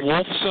D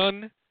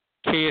Wolfson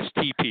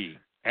KSTP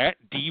at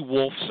D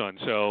Wolfson.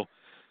 So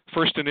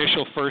first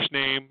initial, first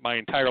name, my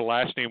entire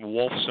last name,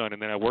 Wolfson,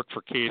 and then I work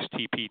for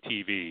KSTP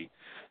TV.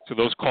 So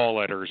those call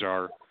letters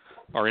are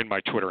in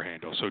my Twitter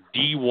handle. So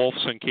D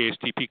Wolfson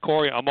KSTP.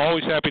 Corey, I'm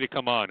always happy to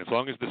come on as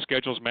long as the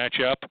schedules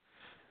match up.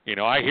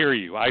 I hear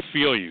you. I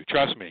feel you.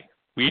 Trust me.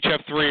 We each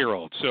have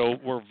 3-year-olds, so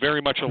we're very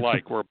much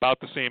alike. We're about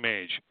the same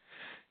age.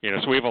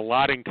 So we have a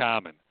lot in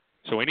common.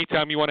 So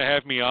anytime you want to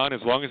have me on, as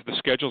long as the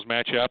schedules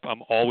match up,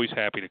 I'm always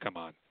happy to come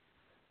on.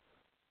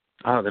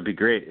 Oh, that'd be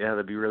great. Yeah,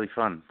 that'd be really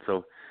fun.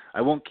 So I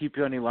won't keep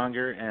you any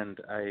longer, and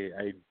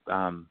I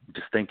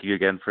just thank you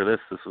again for this.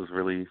 This was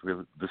really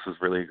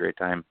a great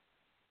time.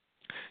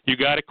 You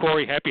got it,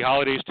 Corey. Happy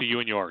holidays to you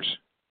and yours.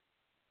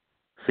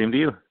 Same to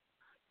you.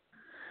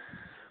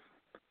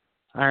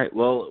 All right.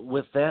 Well,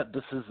 with that,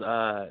 this is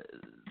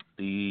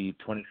the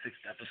 26th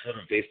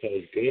episode of Baseball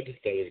is Good.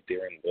 That was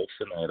Darren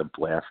Wolfson. I had a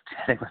blast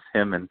chatting with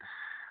him, and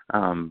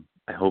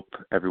I hope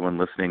everyone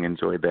listening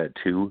enjoyed that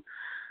too.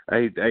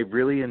 I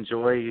really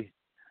enjoy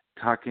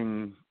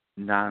talking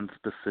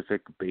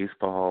non-specific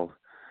baseball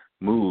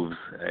moves.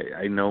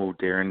 I know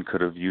Darren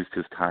could have used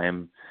his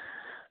time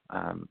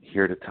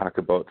here to talk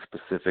about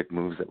specific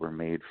moves that were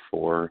made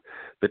for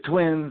the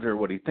Twins or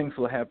what he thinks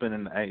will happen.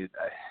 And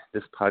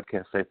this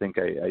podcast, I think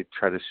I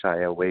try to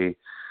shy away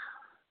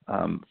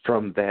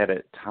from that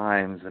at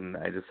times, and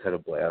I just had a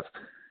blast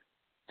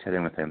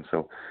chatting with him.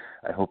 So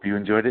I hope you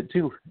enjoyed it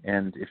too.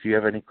 And if you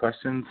have any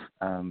questions,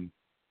 Darren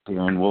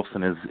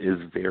Wolfson is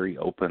very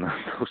open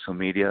on social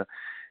media.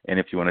 And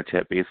if you want to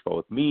chat baseball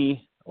with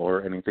me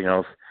or anything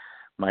else,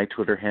 my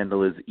Twitter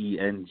handle is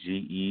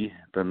ENGE,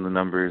 then the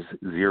number's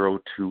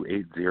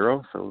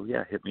 0280. So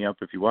yeah, hit me up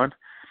if you want.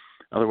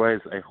 Otherwise,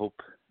 I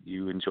hope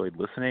you enjoyed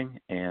listening,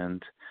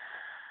 and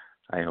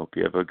I hope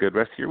you have a good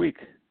rest of your week.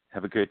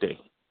 Have a good day.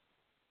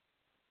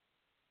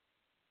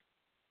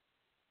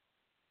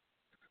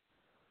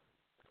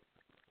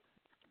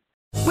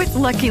 With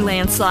Lucky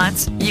Land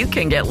Slots, you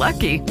can get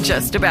lucky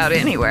just about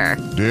anywhere.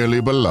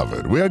 Dearly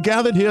beloved, we are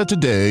gathered here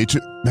today to...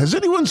 Has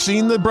anyone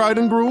seen the bride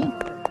and groom?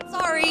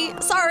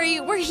 Sorry,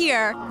 we're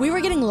here. We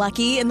were getting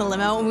lucky in the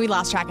limo and we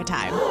lost track of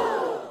time.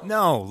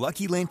 No,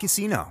 Lucky Land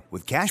Casino,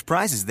 with cash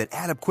prizes that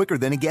add up quicker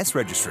than a guest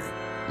registry.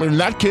 In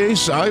that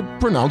case, I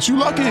pronounce you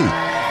lucky.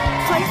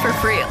 Play for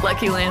free at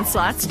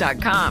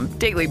LuckyLandSlots.com.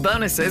 Daily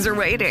bonuses are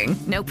waiting.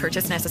 No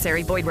purchase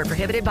necessary. Void where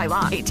prohibited by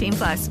law.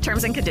 18+.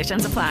 Terms and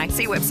conditions apply.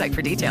 See website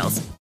for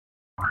details.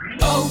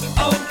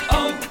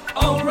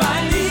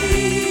 O'Reilly.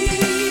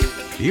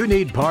 You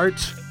need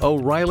parts?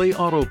 O'Reilly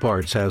Auto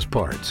Parts has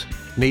parts.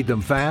 Need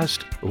them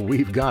fast?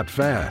 We've got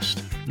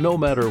fast. No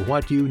matter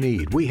what you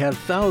need, we have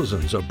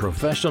thousands of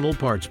professional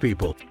parts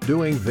people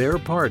doing their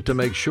part to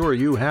make sure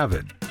you have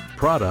it.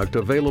 Product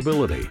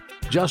availability.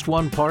 Just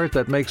one part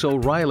that makes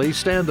O'Reilly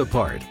stand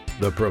apart.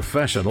 The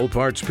professional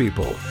parts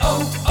people.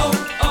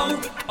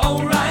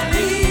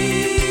 O'Reilly.